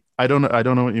automatically. I don't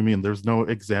know what you mean. There's no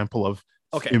example of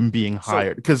him being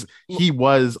hired, because he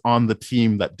was on the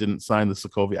team that didn't sign the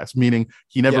Sokovia, meaning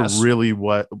he never really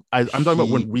was. I'm talking about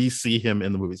when we see him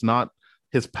in the movies, not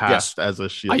his past as a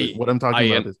shield. What I'm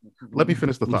talking about is, let me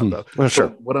finish the thought though. Sure.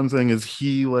 What I'm saying is,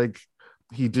 he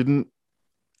didn't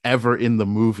ever in the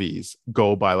movies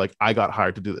go by like, I got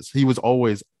hired to do this. He was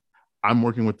always, I'm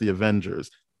working with the Avengers,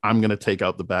 I'm gonna take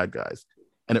out the bad guys.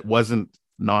 and it wasn't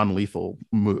non-lethal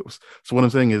moves. So what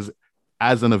I'm saying is,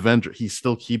 as an Avenger, he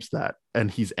still keeps that, and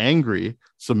he's angry.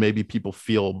 So maybe people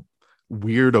feel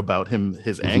weird about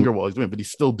his anger while he's doing it, but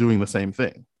he's still doing the same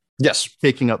thing. Yes.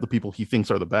 Taking out the people he thinks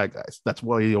are the bad guys. That's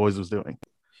what he always was doing.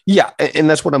 Yeah. And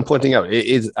that's what I'm pointing out.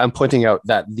 I'm pointing out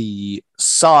that the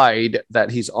side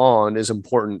that he's on is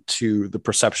important to the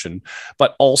perception,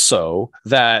 but also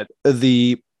that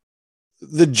the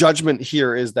judgment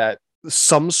here is that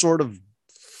some sort of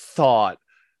thought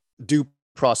due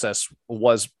process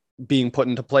was being put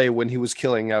into play when he was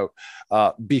killing out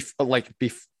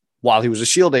while he was a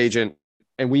SHIELD agent,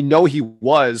 and we know he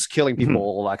was killing people,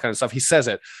 all that kind of stuff. He says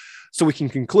it, so we can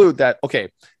conclude that, okay,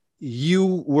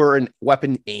 you were a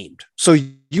weapon aimed, so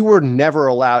you were never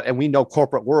allowed. And we know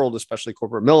corporate world, especially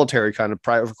corporate military kind of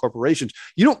private corporations,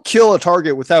 you don't kill a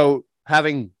target without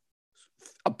having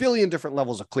a billion different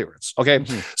levels of clearance. Okay.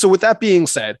 So with that being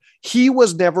said, he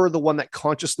was never the one that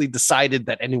consciously decided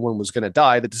that anyone was going to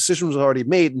die. The decision was already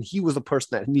made, and he was the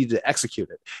person that needed to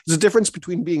execute it. There's a difference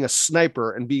between being a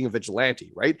sniper and being a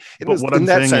vigilante, right? But what I'm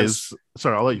saying is,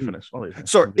 sorry, I'll let you finish.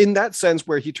 So in that sense,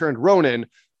 where he turned Ronin,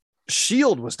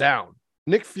 SHIELD was down.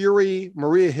 Nick Fury,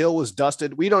 Maria Hill was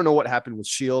dusted. We don't know what happened with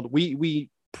SHIELD.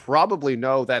 We probably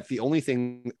know that the only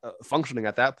thing functioning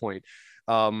at that point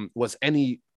was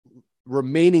any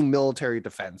remaining military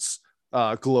defense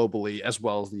globally, as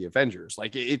well as the Avengers.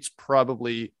 Like, it's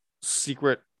probably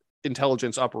secret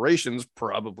intelligence operations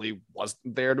probably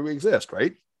wasn't there to exist,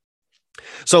 right?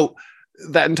 So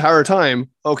that entire time,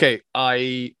 okay,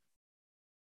 and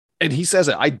he says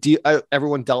it,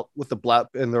 everyone dealt with the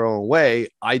blip in their own way.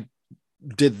 I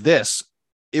did this.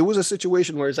 It was a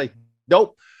situation where it's like,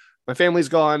 nope, my family's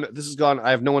gone, this is gone, I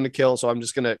have no one to kill, so I'm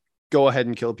just gonna go ahead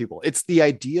and kill people. It's the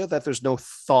idea that there's no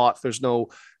thought, there's no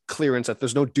clearance, that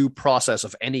there's no due process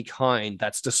of any kind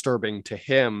that's disturbing to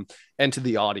him and to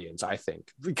the audience, I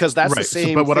think, because that's the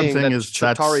same thing that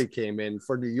Chitauri came in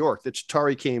for New York. That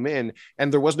Chitauri came in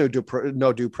and there was no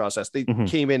due process. They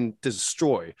came in to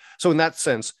destroy. So in that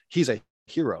sense, he's a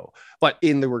hero. But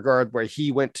in the regard where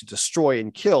he went to destroy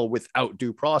and kill without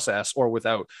due process, or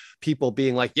without people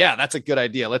being like, yeah, that's a good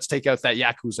idea, let's take out that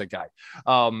Yakuza guy.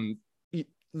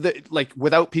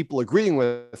 Without people agreeing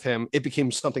with him, it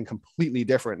became something completely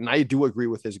different. And I do agree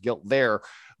with his guilt there,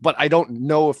 but I don't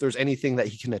know if there's anything that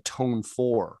he can atone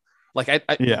for. Like,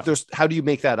 there's, how do you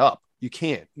make that up? You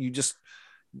can't. You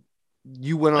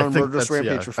went on a murderous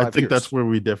rampage for 5 years. I think that's where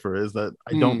we differ, is that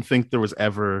I don't think there was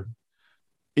ever,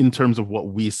 in terms of what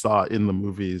we saw in the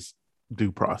movies,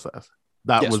 due process.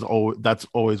 That's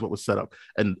always what was set up.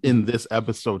 And in this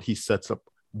episode, he sets up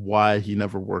why he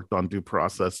never worked on due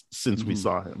process since we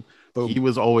saw him. Boom. He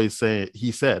was always saying,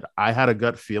 he said, I had a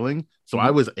gut feeling, so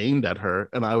I was aimed at her,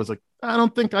 and I was like, I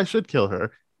don't think I should kill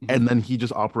her. And then he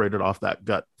just operated off that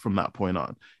gut from that point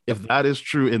on. If that is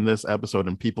true in this episode,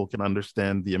 and people can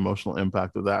understand the emotional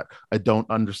impact of that, I don't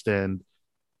understand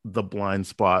the blind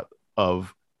spot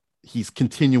of he's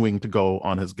continuing to go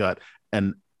on his gut.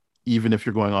 And even if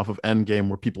you're going off of Endgame,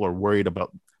 where people are worried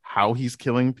about how he's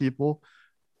killing people,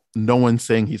 no one's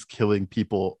saying he's killing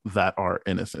people that are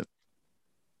innocent.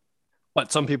 But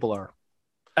some people are.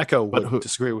 Echo would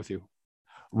disagree with you.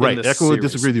 Right. Echo would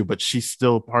disagree with you, but she's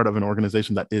still part of an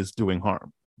organization that is doing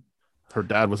harm. Her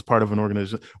dad was part of an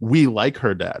organization. We like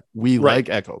her dad. We like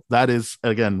Echo. That is,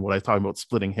 again, what I talk about,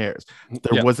 splitting hairs.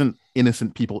 There wasn't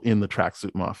innocent people in the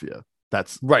tracksuit mafia.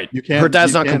 That's right. You can't. Her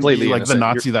dad's not completely like innocent. The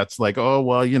Nazi that's like, oh,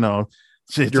 well, you're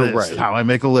right. How I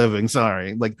make a living.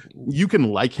 Sorry. Like, you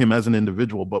can like him as an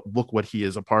individual, but look what he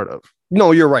is a part of.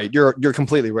 No, you're right. You're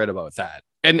completely right about that.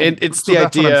 And it's the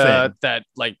idea that,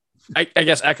 like, I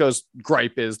guess Echo's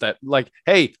gripe is that, like,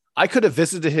 hey, I could have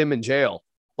visited him in jail,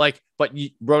 like, but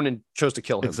Ronin chose to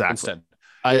kill him instead.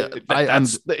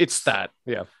 It's that.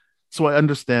 Yeah. So I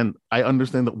understand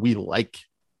that we like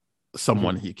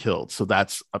someone he killed, so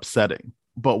that's upsetting.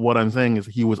 But what I'm saying is,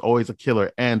 he was always a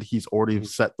killer, and he's already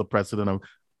set the precedent of,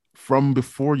 from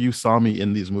before you saw me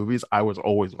in these movies, I was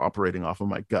always operating off of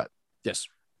my gut. Yes.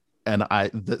 And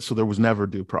so there was never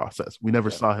due process. We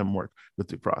never saw him work with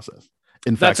due process.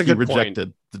 In fact, he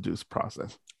rejected the due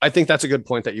process. I think that's a good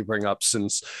point that you bring up,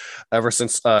 ever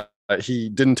since he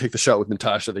didn't take the shot with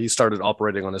Natasha, that he started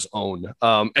operating on his own.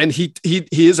 And he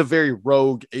is a very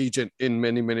rogue agent in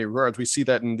many, many regards. We see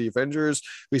that in the Avengers.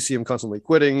 We see him constantly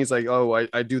quitting. He's like, oh,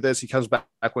 I do this. He comes back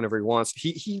whenever he wants.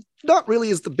 He not really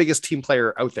is the biggest team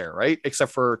player out there, right?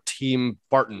 Except for Team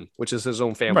Barton, which is his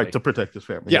own family. Right, to protect his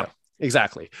family. Yeah.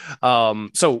 Exactly.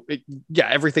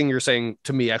 Everything you're saying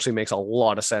to me actually makes a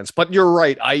lot of sense. But you're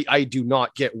right. I do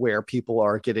not get where people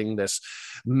are getting this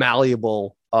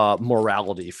malleable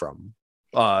morality from.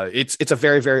 It's a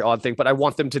very, very odd thing, but I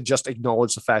want them to just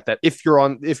acknowledge the fact that if you're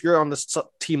on the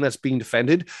team that's being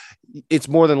defended, it's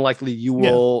more than likely you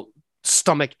will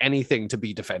stomach anything to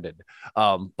be defended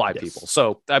by people.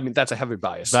 So I mean, that's a heavy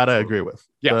bias. That I agree with.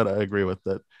 Yeah. That I agree with.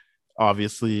 That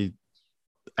obviously,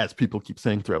 as people keep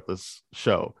saying throughout this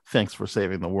show, thanks for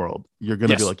saving the world. You're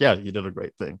going to be like, yeah, you did a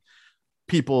great thing.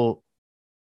 People,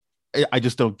 I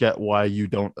just don't get why you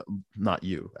don't, not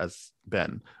you as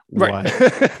Ben, why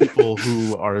people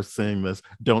who are saying this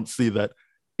don't see that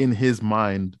in his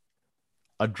mind,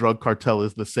 a drug cartel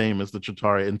is the same as the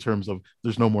Chitauri in terms of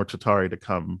there's no more Chitauri to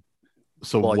come.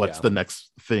 So what's the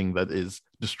next thing that is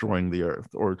destroying the earth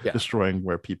or destroying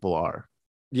where people are?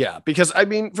 Yeah, because I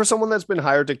mean, for someone that's been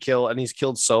hired to kill and he's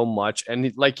killed so much, and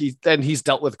he's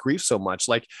dealt with grief so much,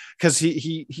 like because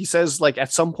he says like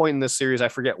at some point in this series, I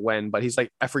forget when, but he's like,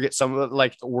 I forget some of it,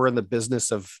 like we're in the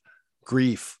business of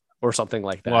grief or something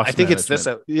like that. I think it's this,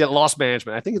 loss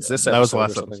management. I think it's this. That was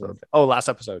last episode. Like last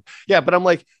episode. Yeah, but I'm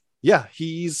like, yeah,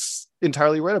 he's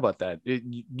entirely right about that.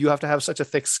 You have to have such a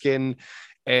thick skin,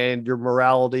 and your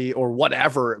morality or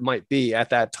whatever it might be at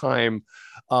that time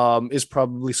is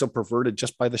probably so perverted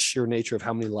just by the sheer nature of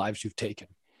how many lives you've taken,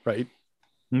 right?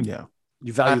 Yeah.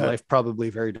 You value life probably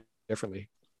very differently.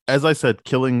 As I said,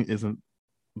 killing isn't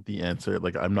the answer.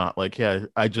 Like, I'm not like,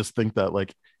 I just think that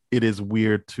like it is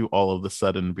weird to all of a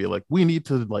sudden be like, we need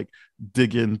to like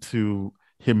dig into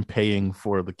him paying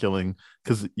for the killing,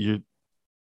 because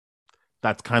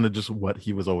that's kind of just what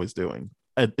he was always doing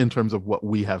in terms of what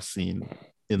we have seen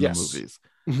in the movies.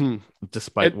 Mm-hmm.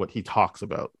 Despite what he talks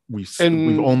about, we've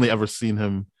only ever seen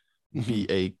him be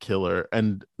a killer,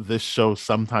 and this show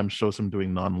sometimes shows him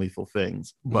doing non-lethal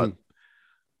things, but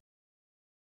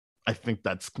I think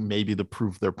that's maybe to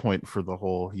prove their point for the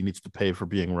whole he needs to pay for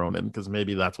being Ronin, because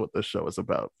maybe that's what this show is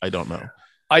about. I don't know.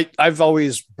 I've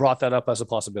always brought that up as a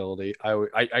possibility.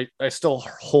 I still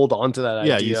hold on to that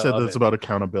idea. Yeah, you said that's about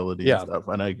accountability and stuff,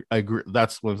 and I agree.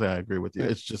 That's one thing I agree with you.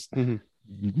 It's just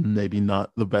maybe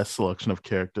not the best selection of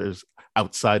characters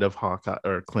outside of Hawkeye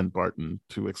or Clint Barton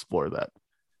to explore that.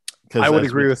 I would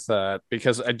agree with that,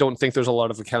 because I don't think there's a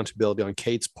lot of accountability on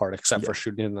Kate's part, except for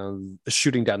shooting down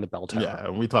the bell tower. Yeah,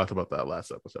 and we talked about that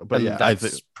last episode, but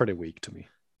that's pretty weak to me.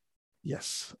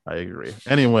 Yes, I agree.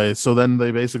 Anyway, so then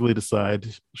they basically decide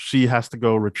she has to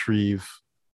go retrieve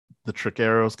the trick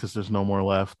arrows because there's no more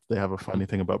left. They have a funny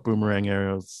thing about boomerang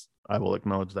arrows. I will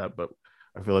acknowledge that, but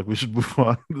I feel like we should move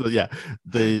on.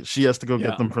 She has to go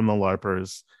get them from the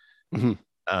LARPers.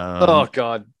 Oh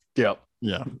God, yeah.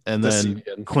 And then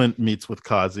Clint meets with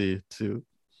Kazi to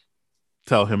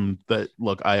tell him that,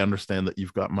 look, I understand that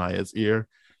you've got Maya's ear,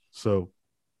 so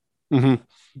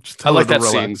just tell her to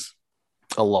relax. Scene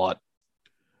a lot.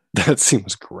 That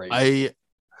seems great.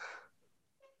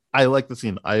 I like the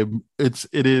scene.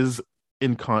 It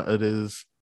is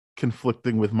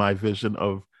conflicting with my vision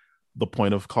of the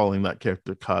point of calling that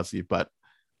character Kazi, but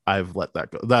I've let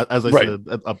that go. That, as I said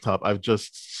up top, I've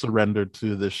just surrendered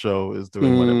to this show is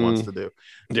doing what it wants to do.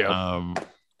 Yeah.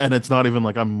 And it's not even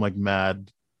like I'm like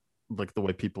mad, like the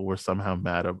way people were somehow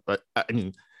mad. But I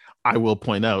mean, I will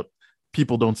point out,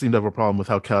 people don't seem to have a problem with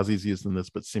how Kazi's used in this,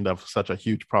 but seem to have such a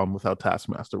huge problem with how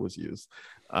Taskmaster was used.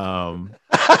 I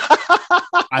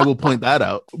will point that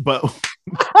out, but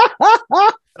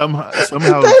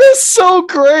somehow that is so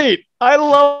great. I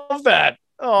love that.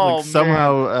 Oh, like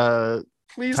somehow,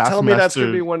 please tell me that's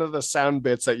gonna be one of the sound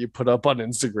bits that you put up on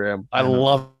Instagram. I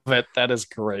love it. That is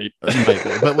great.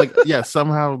 But like,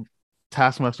 somehow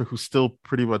Taskmaster, who still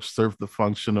pretty much served the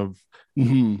function of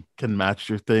can match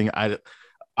your thing.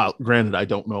 Granted, I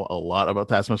don't know a lot about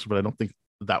Taskmaster, but I don't think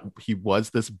that he was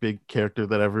this big character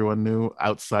that everyone knew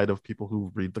outside of people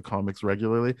who read the comics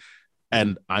regularly.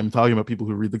 And I'm talking about people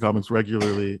who read the comics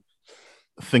regularly,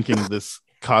 thinking this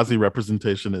Kazi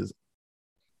representation is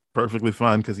perfectly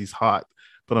fine because he's hot.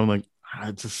 But I'm like,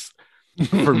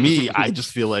 for me, I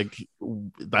just feel like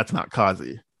that's not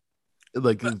Kazi.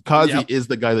 Like Kazi is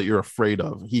the guy that you're afraid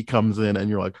of. He comes in and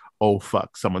you're like, oh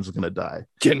fuck, someone's gonna die.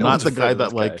 Not the guy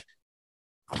that like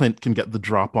Clint can get the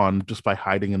drop on just by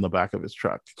hiding in the back of his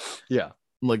truck. Yeah.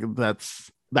 Like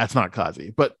that's not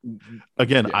Kazi. But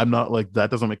again, I'm not like, that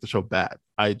doesn't make the show bad.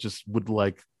 I just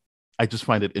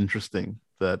find it interesting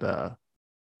that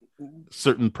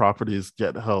certain properties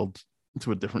get held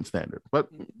to a different standard. But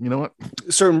you know what?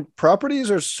 Certain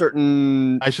properties or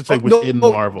certain, I should say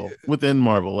Marvel. Within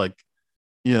Marvel, like,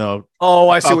 you know,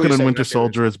 I see Falcon and Winter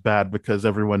Soldier is bad because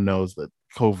everyone knows that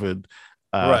COVID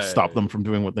stop them from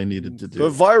doing what they needed to do. The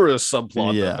virus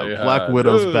subplot. Yeah, Black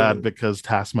Widow's bad because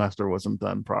Taskmaster wasn't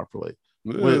done properly.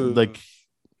 Like,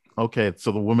 okay,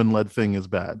 so the woman-led thing is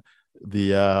bad.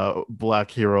 the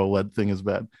black hero led thing is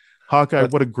bad. Hawkeye,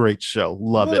 what a great show.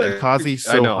 Love it. And Kazi, I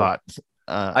so know. hot.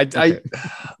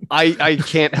 I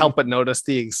can't help but notice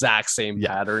the exact same Yeah.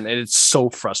 pattern, and it's so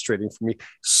frustrating for me.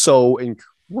 So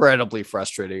incredibly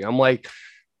frustrating. I'm like,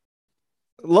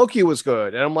 Loki was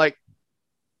good, and I'm like,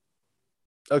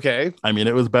 okay, I mean,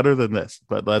 it was better than this,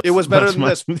 but it was better that's than my-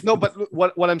 this. No, but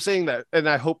what I'm saying that, and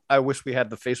I wish we had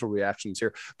the facial reactions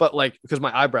here, but like because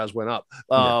my eyebrows went up.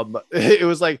 It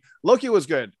was like Loki was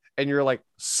good, and you're like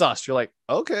sus. You're like,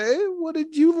 okay, what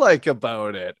did you like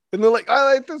about it? And they're like,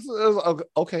 I like this.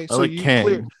 Okay, I so like you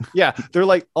Kang. yeah, they're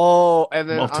like, oh, and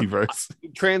then Multiverse.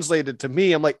 translated to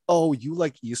me, I'm like, oh, you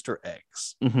like Easter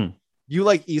eggs. Mhm. You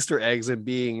like Easter eggs and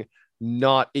being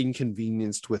not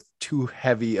inconvenienced with too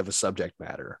heavy of a subject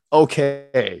matter.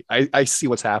 Okay, I see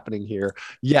what's happening here.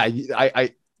 Yeah,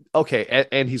 I okay,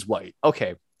 and he's white.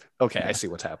 Okay, I see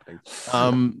what's happening.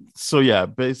 So yeah,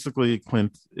 basically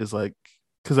Clint is like,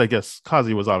 because I guess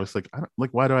Kazi was obviously like, I don't,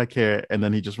 like, why do I care? And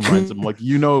then he just reminds him, like,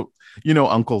 you know,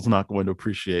 Uncle's not going to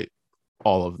appreciate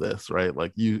all of this, right?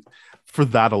 Like, you, for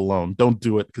that alone, don't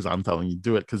do it because I'm telling you,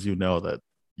 do it because you know that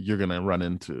you're gonna run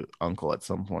into Uncle at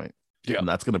some point. Yeah. And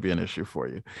that's gonna be an issue for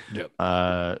you.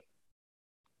 Yeah.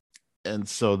 And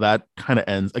so that kind of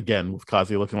ends again with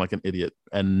Kazi looking like an idiot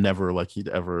and never like he'd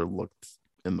ever looked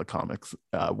in the comics,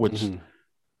 which Mhm.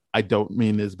 I don't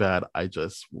mean is bad. I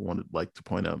just wanted like to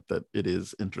point out that it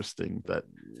is interesting that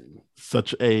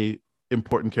such a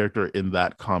important character in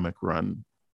that comic run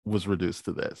was reduced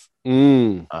to this.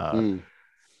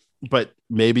 But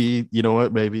maybe, you know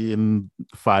what, maybe in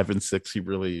 5 and 6 he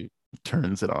really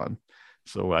turns it on.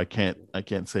 So I can't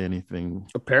say anything.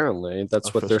 Apparently,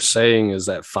 that's what they're Official. saying is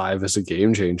that 5 is a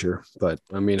game changer. But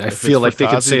I mean, I If feel it's like for they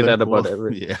could Kazi, say then that about cool.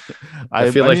 every. Yeah, I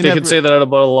feel like mean, they could say that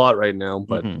about a lot right now.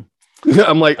 But Mhm.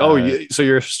 I'm like, oh, Uh, so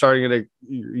you're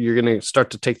gonna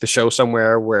start to take the show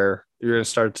somewhere where you're gonna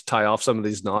start to tie off some of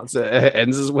these knots.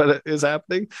 Ends is what is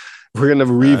happening. We're gonna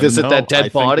revisit no, that I dead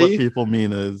think what body people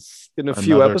mean is in a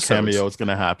few another episodes. cameo is going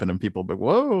to happen, and people be like,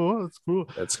 "Whoa, that's cool."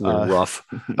 That's gonna be Uh, rough.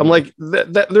 I'm like,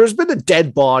 there's been a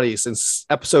dead body since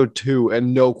episode 2,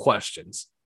 and no questions.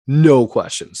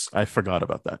 I forgot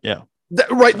about that. Yeah,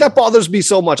 That bothers me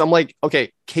so much. I'm like,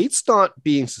 okay, Kate's not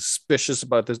being suspicious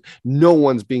about this. No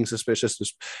one's being suspicious.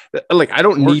 Like, I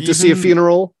don't Or need to see a even-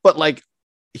 funeral, but like,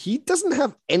 he doesn't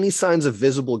have any signs of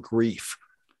visible grief.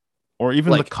 or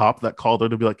even Like- the cop that called her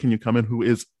to be like, "Can you come in?" Who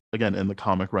is again in the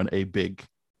comic run a big,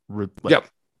 Yep.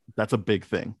 that's a big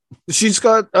thing. She's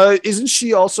got. Isn't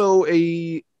she also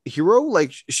a hero?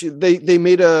 Like, they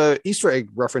made a Easter egg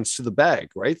reference to the bag,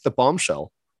 right? The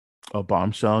bombshell. A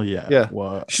bombshell, yeah. Yeah.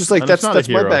 Well, She's like, and it's that's not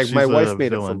a my hero, bag. My she's wife a made it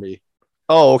villain. for me.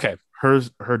 Oh, okay.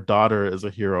 Her daughter is a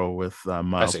hero with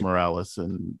Miles see. Morales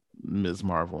and Ms.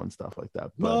 Marvel and stuff like that.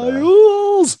 But,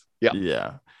 Miles. Yeah.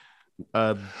 yeah.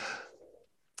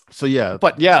 So yeah,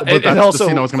 But yeah, but and that's also the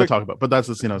scene I was going to quick- talk about. But that's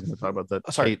the scene I was going to talk about.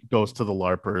 That Sorry. Kate goes to the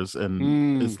LARPers and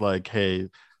Mm. is like, "Hey,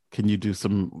 can you do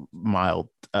some mild,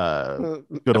 good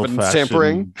evidence old fashioned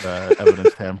tampering.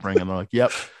 evidence tampering?" And they're like,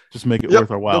 "Yep, just make it Yep,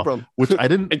 worth our no while." problem. Which I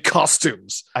didn't. And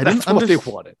costumes. I didn't That's what they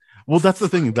understand- wanted. Well, that's the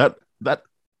thing that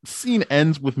scene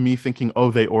ends with me thinking,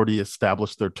 "Oh, they already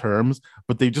established their terms,"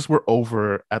 but they just were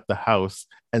over at the house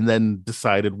and then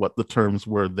decided what the terms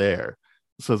were there.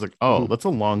 So it's like, oh, Mhm. that's a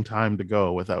long time to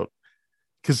go without,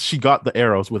 because she got the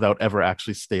arrows without ever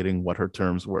actually stating what her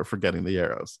terms were for getting the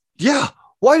arrows. Yeah.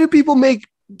 Why do people make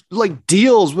like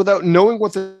deals without knowing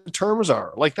what the terms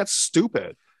are? Like, that's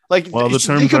stupid. Like, Well, the they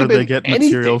terms could are have they been get anything.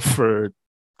 material for.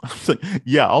 I was like,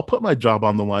 yeah, I'll put my job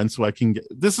on the line so I can get.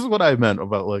 This is what I meant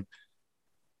about like,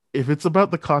 if it's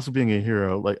about the cost of being a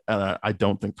hero, like, and I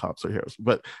don't think cops are heroes,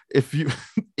 but if you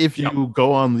you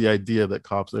go on the idea that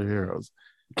cops are heroes,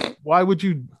 why would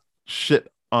you shit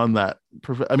on that?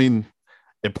 I mean,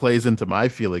 it plays into my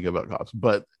feeling about cops,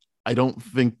 but I don't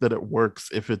think that it works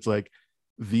if it's like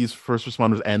these first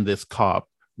responders and this cop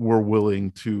were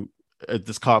willing to.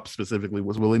 This cop specifically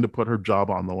was willing to put her job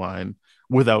on the line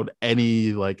without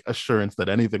any like assurance that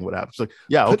anything would happen. It's like,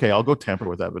 yeah, But- okay, I'll go tamper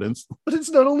with evidence. But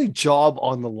it's not only job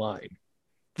on the line.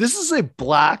 This is a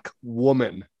black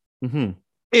woman Mhm.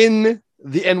 in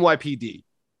the NYPD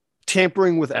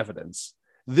tampering with evidence.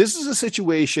 This is a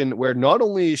situation where not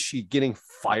only is she getting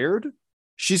fired,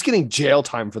 she's getting jail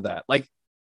time for that. Like,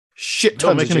 shit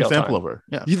They'll tons make of an jail example time. of her.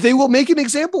 Yeah. They will make an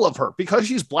example of her because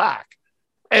she's black.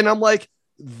 And I'm like,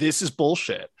 this is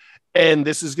bullshit. And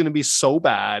this is going to be so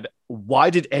bad. Why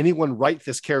did anyone write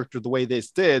this character the way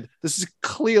this did? This is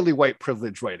clearly white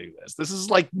privilege writing this. This is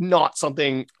like not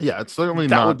something Yeah, it's certainly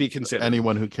that not would be considered.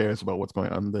 anyone who cares about what's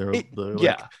going on there.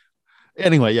 Yeah.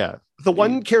 Anyway, yeah. the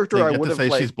one character they I get would to have say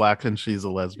liked, she's black and she's a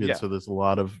lesbian, Yeah. so there's a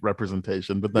lot of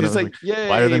representation. But then it's I was like, like, yay,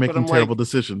 why are they but making I'm terrible like,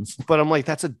 decisions? but I'm like,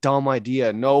 that's a dumb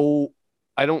idea. No,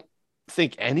 I don't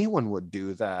think anyone would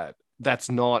do that. That's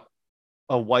not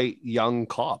a white young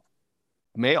cop,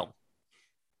 male.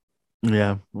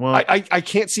 Yeah, well, I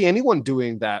can't see anyone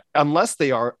doing that unless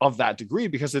they are of that degree,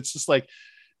 because it's just like,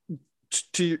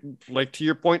 to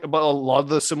your point about a lot of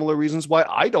the similar reasons why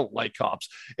I don't like cops.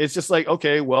 It's just like,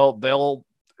 okay, well, they'll,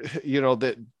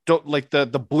 that don't like the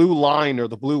blue line or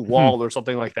the blue wall or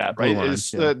something like that, Blue right? line,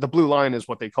 Is yeah. the blue line is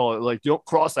what they call it. Like, you don't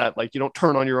cross that, like you don't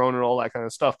turn on your own and all that kind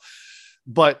of stuff.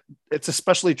 But it's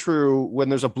especially true when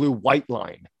there's a blue white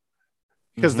line,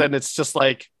 because then it's just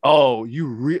like, oh,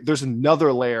 there's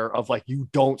another layer of like, you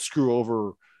don't screw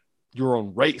over your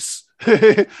own race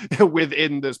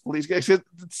within this police case.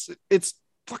 It's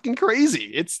fucking crazy.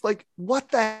 It's like, what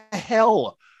the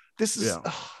hell? This is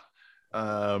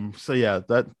so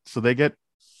they get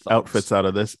outfits out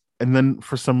of this, and then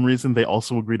for some reason they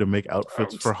also agree to make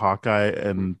outfits for Hawkeye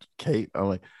and Kate. I'm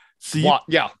like, see,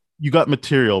 you got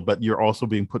material, but you're also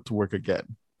being put to work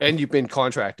again, and you've been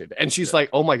contracted. And she's like,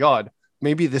 oh my god,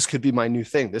 maybe this could be my new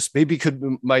thing. This maybe could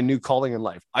be my new calling in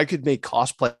life. I could make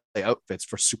cosplay outfits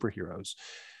for superheroes,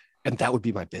 and that would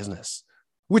be my business,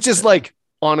 which is like,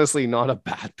 honestly, not a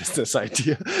bad business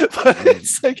idea, but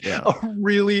it's like a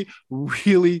really,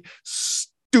 really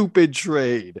stupid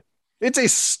trade. It's a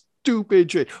stupid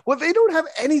trade. Well, they don't have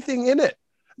anything in it.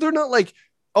 They're not like,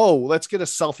 oh, let's get a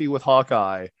selfie with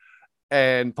Hawkeye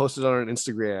and post it on an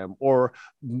Instagram, or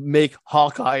make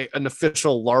Hawkeye an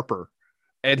official LARPer,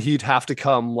 and he'd have to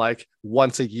come like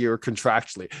once a year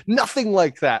contractually. Nothing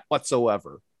like that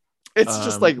whatsoever. It's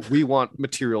just like, we want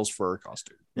materials for our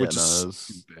costume, which is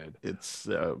stupid. It's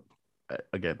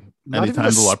again, Not anytime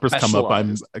the LARPers come up,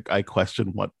 specialized. I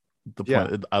question what the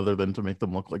point, other than to make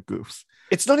them look like goofs.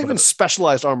 It's not even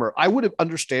specialized armor. I would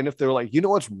understand if they were like, you know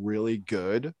what's really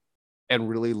good and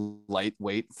really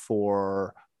lightweight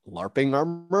for LARPing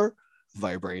armor?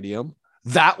 Vibranium.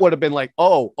 That would have been like,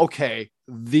 oh, okay,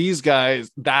 these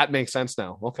guys, that makes sense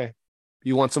now. Okay,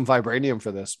 you want some vibranium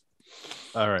for this.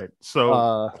 All right,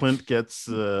 so Clint gets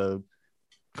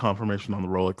confirmation on the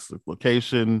Rolex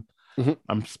location.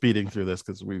 I'm speeding through this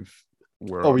because we're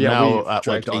now at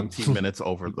like 18 minutes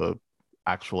over the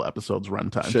actual episode's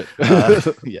runtime.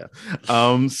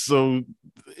 So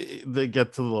they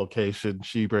get to the location.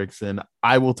 She breaks in.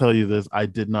 I will tell you this: I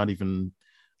did not even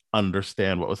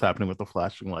understand what was happening with the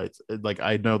flashing lights. Like,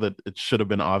 I know that it should have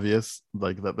been obvious,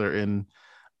 like that they're in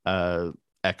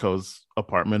Echo's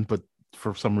apartment, but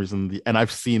for some reason and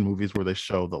I've seen movies where they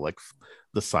show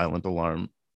the silent alarm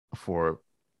for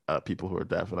people who are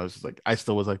deaf, and I was just like, I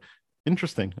still was like,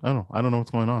 interesting. I don't know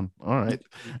what's going on. All right.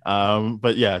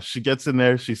 But yeah, she gets in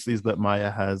there. She sees that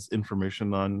Maya has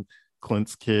information on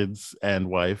Clint's kids and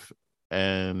wife,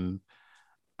 and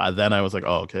then I was like,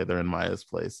 oh, okay, they're in Maya's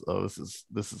place. Oh, this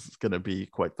is gonna be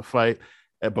quite the fight.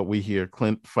 But we hear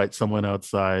Clint fight someone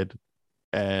outside,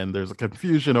 and there's a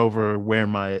confusion over where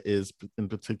Maya is in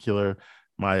particular.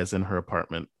 Maya's in her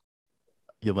apartment.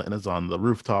 Yelena's on the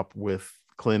rooftop with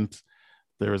Clint.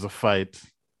 There is a fight.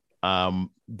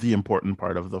 The important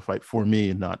part of the fight for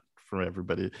me, not for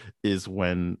everybody, is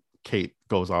when Kate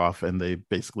goes off and they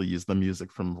basically use the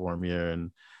music from Vormir,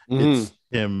 and it's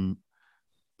him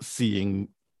seeing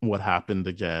what happened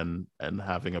again and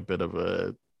having a bit of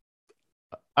a,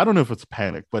 I don't know if it's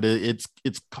panic, but it's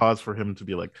cause for him to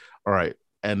be like, all right.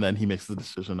 And then he makes the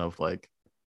decision of like,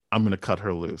 I'm going to cut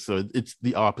her loose. So it's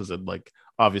the opposite. Like,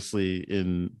 obviously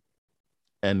in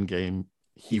Endgame,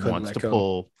 he wants to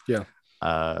pull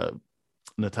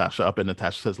Natasha up, and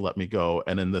Natasha says, let me go.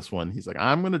 And in this one, he's like,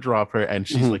 I'm going to drop her. And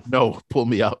she's like, no, pull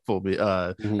me up, pull me.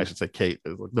 I should say Kate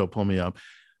is like, no, pull me up.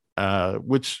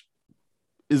 Which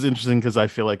is interesting because I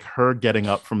feel like her getting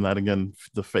up from that, again,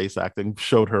 the face acting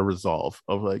showed her resolve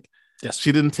of like,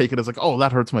 she didn't take it as like, oh,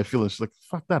 that hurts my feelings. She's like,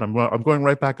 fuck that. I'm going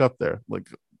right back up there. Like,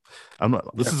 I'm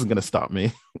not, this isn't going to stop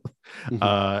me.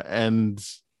 And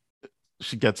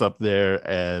she gets up there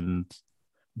and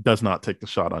does not take the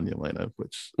shot on Yelena,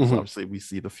 which is obviously we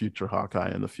see the future Hawkeye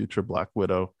and the future Black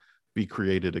Widow be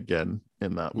created again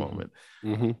in that moment.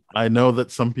 I know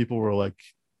that some people were like,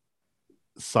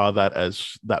 saw that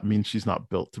as that means she's not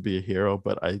built to be a hero,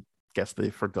 but I guess they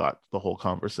forgot the whole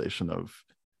conversation of,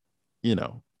 you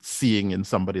know, seeing in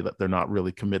somebody that they're not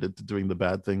really committed to doing the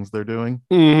bad things they're doing,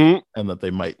 and that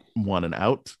they might want an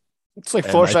out. It's like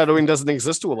foreshadowing doesn't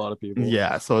exist to a lot of people.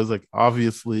 Yeah, so I was like,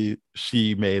 obviously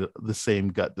she made the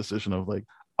same gut decision of like,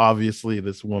 obviously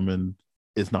this woman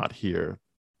is not here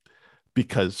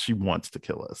because she wants to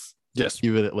kill us. Yes,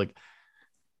 even like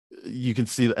you can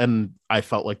see, and I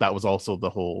felt like that was also the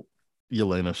whole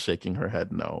Yelena shaking her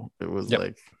head no. It was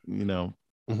like, you know,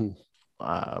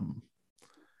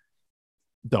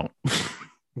 don't.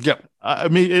 Yep. I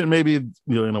mean, maybe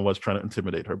Yelena was trying to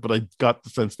intimidate her, but I got the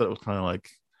sense that it was kind of like,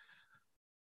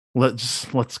 let's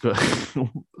go.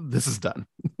 This is done.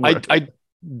 I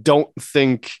don't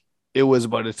think it was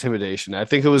about intimidation. I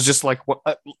think it was just like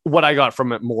what I got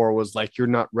from it more was like, you're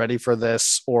not ready for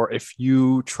this, or if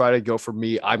you try to go for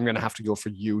me, I'm gonna have to go for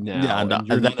you now. Yeah, and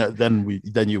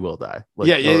then you will die. Like,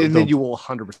 and then you will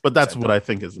 100%. But that's what I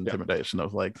think is intimidation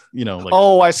of like, you know, like.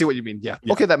 Oh, I see what you mean. Yeah.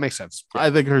 Okay, that makes sense. I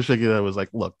think her shaking that was like,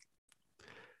 look,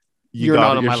 you're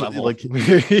not on my level. Like,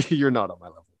 you're not on my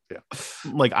level. Yeah.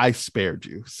 Like, I spared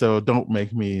you, so don't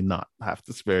make me not have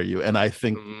to spare you. And I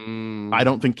think I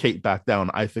don't think Kate backed down.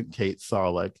 I think Kate saw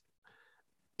like,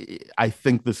 I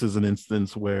think this is an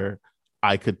instance where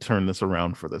I could turn this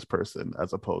around for this person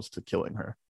as opposed to killing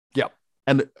her. Yeah.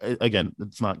 And again,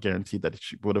 it's not guaranteed that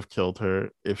she would have killed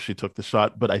her if she took the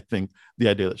shot, but I think the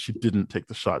idea that she didn't take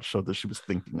the shot showed that she was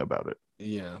thinking about it.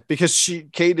 Yeah, because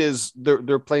Kate is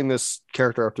they're playing this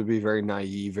character up to be very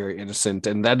naive, very innocent,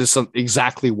 and that is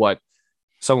exactly what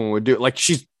someone would do. Like,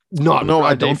 she's not. No,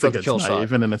 I don't think it's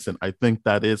naive and innocent. I think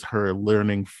that is her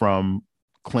learning from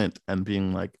Clint and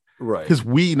being like, right, because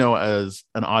we know as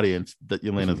an audience that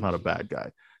Yelena is not a bad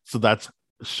guy, so that's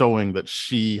showing that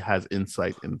she has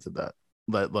insight into that.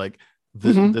 That like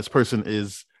this person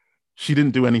is, she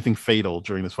didn't do anything fatal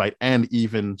during this fight, and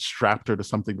even strapped her to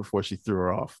something before she threw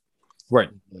her off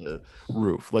the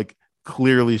roof. Like,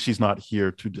 clearly she's not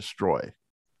here to destroy.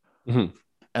 And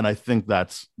I think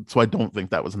that's so. I don't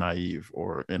think that was naive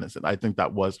or innocent. I think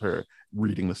that was her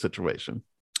reading the situation.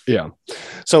 Yeah.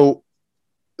 So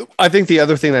I think the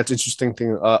other thing that's interesting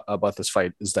about this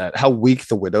fight is that how weak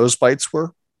the Widow's bites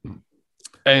were.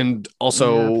 And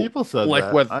also, people said like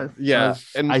that. what?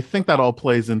 And I think that all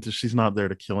plays into she's not there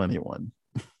to kill anyone.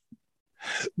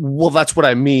 Well, that's what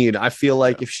I mean. I feel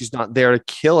like if she's not there to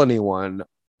kill anyone,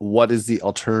 what is the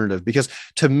alternative? Because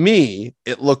to me,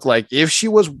 it looked like if she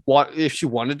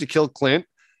wanted to kill Clint,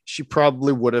 she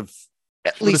probably would have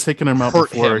at least taken him out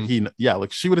before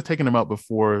she would have taken him out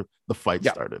before the fight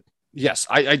started. Yes,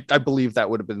 I believe that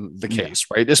would have been the case,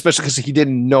 right? Especially because he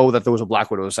didn't know that there was a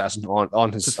Black Widow assassin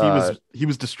on his. He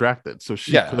was distracted, so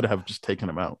she could have just taken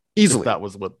him out easily. That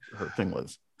was what her thing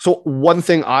was. So one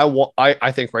thing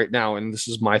I think right now, and this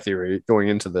is my theory going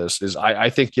into this, is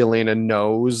I think Yelena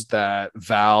knows that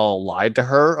Val lied to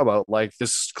her about like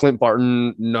this Clint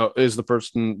Barton is the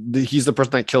person, he's the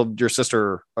person that killed your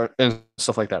sister and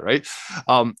stuff like that, right?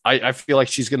 I feel like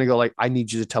she's gonna go like, I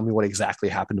need you to tell me what exactly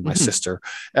happened to my sister,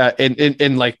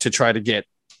 and like to try to get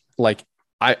like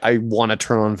I want to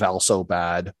turn on Val so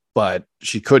bad, but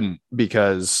she couldn't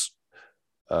because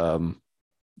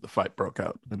the fight broke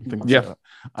out and things like that.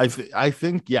 I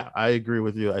think I agree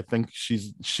with you. I think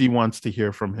she wants to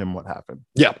hear from him what happened.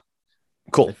 Yeah,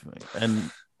 cool.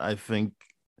 I think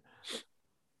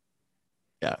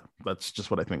that's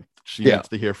just what I think. She needs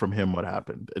to hear from him what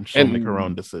happened, and she'll make her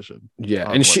own decision.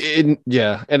 And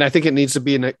I think it needs to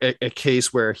be in a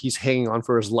case where he's hanging on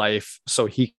for his life, so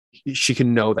she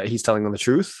can know that he's telling them the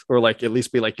truth, or like at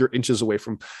least be like, you're inches away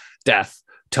from death.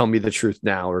 Tell me the truth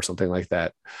now, or something like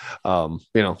that.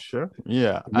 Sure.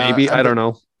 Yeah. Maybe. I don't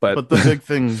know. But the big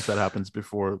thing that happens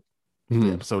before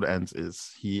the episode ends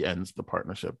is he ends the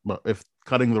partnership. But if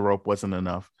cutting the rope wasn't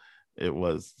enough, it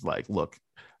was like, look,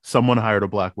 someone hired a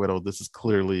Black Widow. This is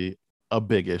clearly a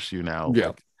big issue now. Yeah.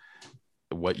 Like,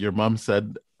 what your mom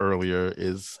said earlier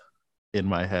is in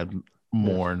my head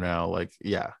more now. Like,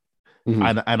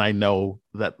 and I know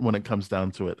that when it comes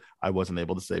down to it, I wasn't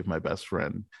able to save my best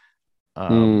friend.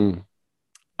 I'm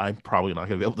probably not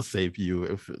gonna be able to save you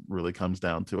if it really comes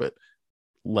down to it.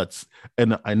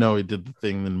 And I know he did the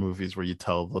thing in movies where you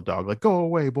tell the dog like, go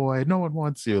away, boy, no one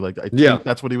wants you. Like, I think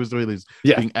that's what he was doing. He's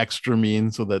being extra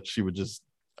mean so that she would just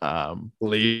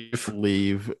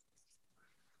leave.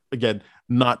 Again,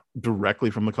 not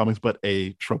directly from the comics, but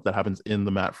a trope that happens in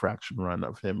the Matt Fraction run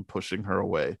of him pushing her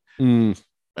away.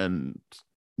 And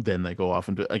then they go off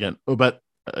and do it again. But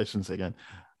I shouldn't say again.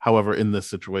 However, in this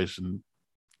situation,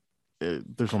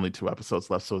 there's only 2 episodes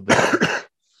left, so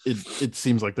it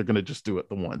seems like they're going to just do it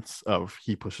the once of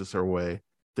he pushes her away,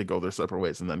 they go their separate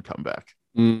ways, and then come back.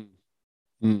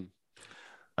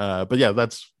 But yeah,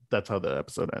 that's how the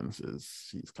episode ends. Is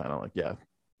he's kind of like,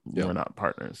 we're not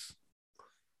partners.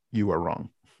 You are wrong.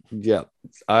 Yeah,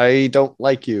 I don't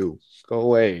like you. Go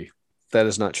away. That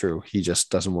is not true. He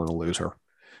just doesn't want to lose her.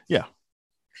 Yeah,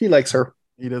 he likes her.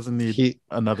 He doesn't need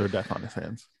another death on his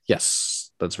hands.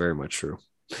 Yes, that's very much true.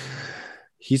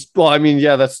 Well, I mean,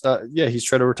 yeah, that's he's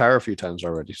tried to retire a few times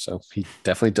already, so he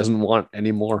definitely doesn't want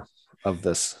any more of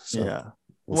this. So Yeah.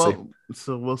 we'll see.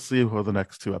 So we'll see how the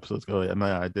next two episodes go. And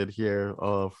I did hear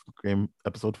of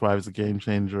episode 5 is a game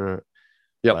changer.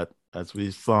 Yep. But as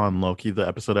we saw in Loki, the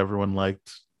episode everyone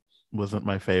liked wasn't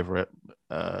my favorite.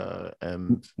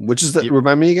 And which is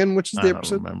remind me again, which is the I don't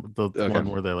episode? remember the one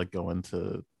where they like go in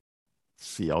to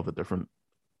see all the different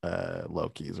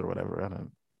Lokis or whatever.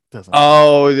 Doesn't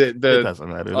it doesn't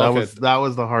matter. Okay. That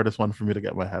was the hardest one for me to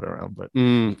get my head around. But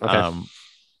okay.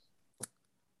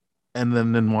 And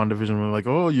then in WandaVision, we're like,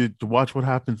 oh, you watch what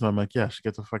happens. And I'm like, yeah, she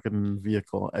gets a fucking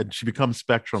vehicle and she becomes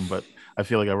Spectrum. But I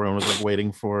feel like everyone was like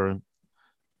waiting for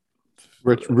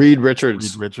Reed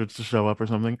Richards to show up or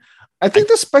something. I think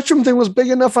the Spectrum thing was big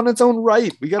enough on its own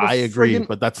right. I agree,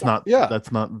 but that's not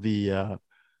the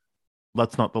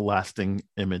lasting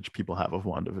image people have of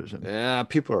WandaVision. Yeah,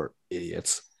 people are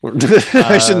idiots.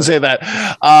 I shouldn't say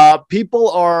that.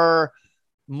 People are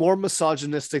more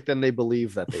misogynistic than they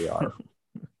believe that they are.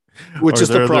 Which is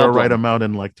the problem. They're right amount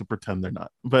and like to pretend they're not.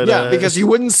 But yeah, because you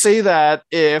wouldn't say that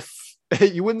if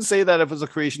it was a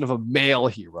creation of a male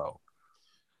hero.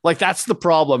 Like that's the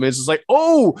problem. It's like,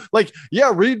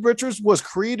 Reed Richards was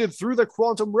created through the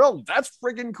quantum realm. That's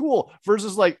friggin' cool.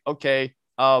 Versus like, okay,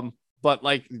 but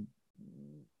like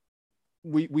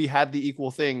we had the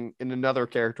equal thing in another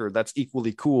character that's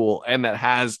equally cool and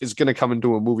that is going to come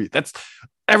into a movie. That's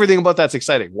everything about that's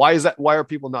exciting. Why is that? Why are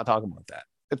people not talking about that?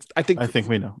 I think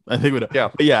we know. Yeah.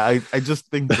 But yeah, I just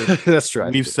think that that's true.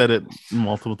 We've said it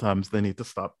multiple times. They need to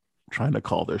stop trying to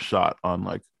call their shot on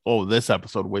like, oh, this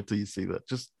episode, wait till you see that.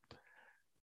 Just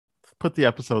put the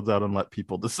episodes out and let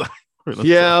people decide.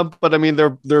 Yeah, but I mean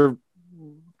they're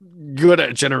good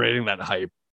at generating that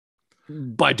hype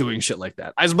by doing shit like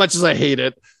that. As much as I hate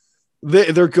it,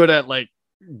 they're good at like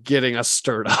getting us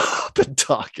stirred up and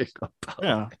talking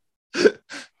about it.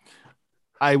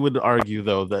 I would argue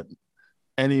though that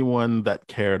anyone that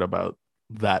cared about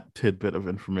that tidbit of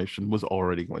information was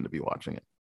already going to be watching it.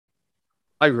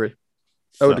 I agree.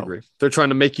 I would agree. They're trying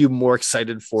to make you more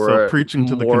excited for preaching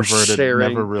to the converted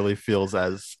never really feels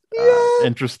as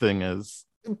interesting as.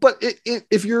 But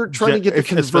if you're trying to get the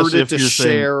converted to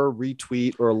share,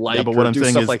 retweet, or like, but what I'm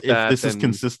saying is, like if this is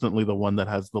consistently the one that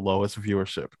has the lowest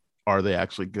viewership, are they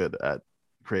actually good at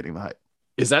creating the hype?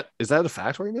 Is that a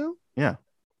fact right now? Yeah.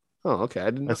 Oh, okay.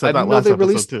 I said that last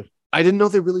episode too. I didn't know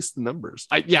they released the numbers.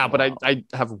 But I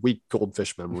have weak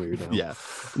goldfish memory now. Yeah.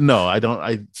 No, I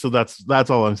don't. So that's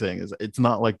all I'm saying is it's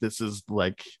not like this is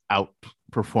like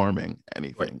outperforming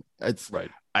anything. Right. It's right.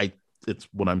 It's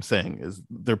what I'm saying is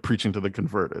they're preaching to the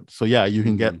converted. So yeah, you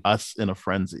can get us in a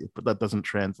frenzy, but that doesn't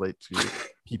translate to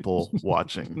people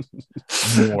watching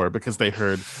more because they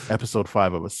heard episode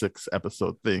 5 of a 6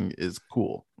 episode thing is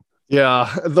cool.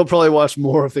 Yeah, they'll probably watch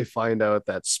more if they find out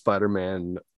that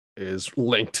Spider-Man is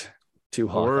linked to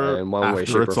Hawkeye in one way,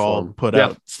 shape, or form. After it's all put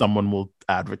out, someone will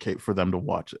advocate for them to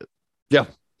watch it.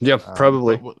 Yeah,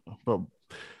 probably. But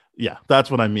yeah,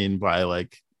 that's what I mean by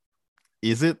like,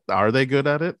 are they good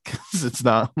at it? Because it's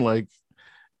not like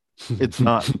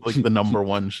the number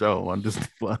one show on Disney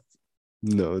Plus.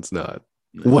 No, it's not.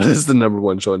 What is the number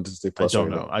one show on Disney Plus? I don't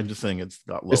know. I'm just saying it's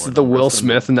got lower. Is it the Will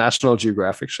Smith National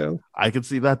Geographic show? I could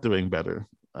see that doing better.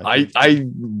 I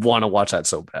want to watch that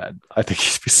so bad. I think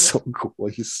he'd be so cool.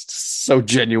 He's so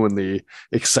genuinely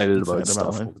excited about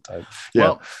stuff all the time. Yeah,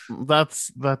 well,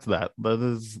 that's that.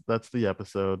 That's the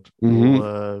episode.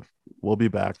 We'll be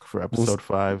back for episode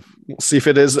 5. We'll see if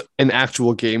it is an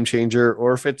actual game changer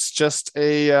or if it's just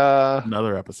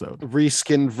another episode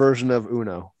reskinned version of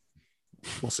Uno.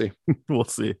 We'll see. We'll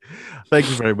see. Thank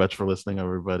you very much for listening,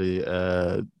 everybody.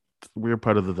 We're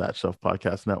part of the That Shelf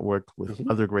Podcast Network with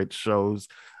other great shows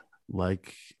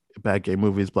like Bad Gay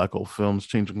Movies, Black Hole Films,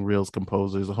 Changing Reels,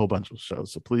 Composers, a whole bunch of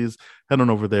shows. So please head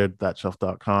on over there,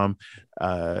 thatshelf.com.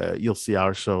 You'll see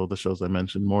our show, the shows I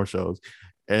mentioned, more shows.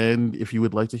 And if you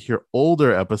would like to hear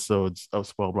older episodes of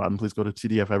Spoiled Rotten, please go to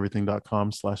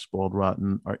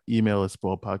tdfeverything.com/spoiledrotten. Our email is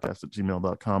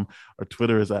spoiledpodcast@gmail.com. Our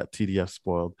Twitter is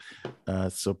 @tdfspoiled.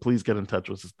 So please get in touch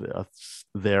with us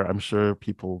there. I'm sure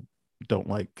people don't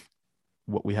like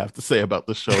what we have to say about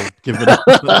the show, given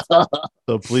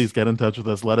so please get in touch with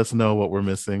us. Let us know what we're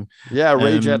missing. Yeah,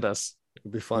 rage at us.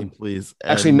 It'd be fun. Please.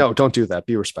 Actually, no, don't do that.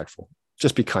 Be respectful.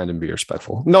 Just be kind and be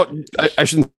respectful. No, I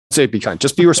shouldn't say be kind.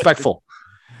 Just be respectful.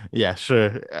 Yeah,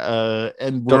 sure.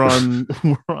 And we're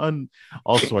on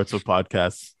all sorts of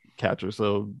podcasts catchers.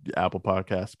 So Apple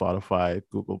Podcasts, Spotify,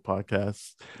 Google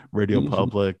Podcasts, Radio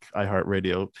Public,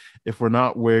 iHeartRadio. If we're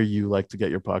not where you like to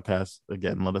get your podcasts,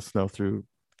 again, let us know through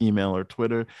email or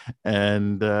Twitter.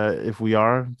 And if we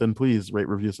are, then please rate,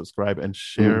 review, subscribe, and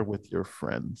share with your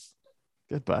friends.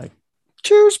 Goodbye.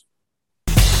 Cheers.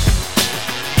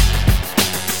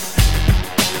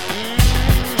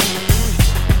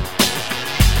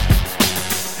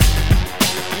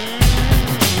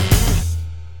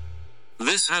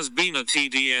 This has been a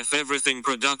TDF Everything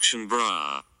production,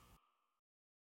 brah.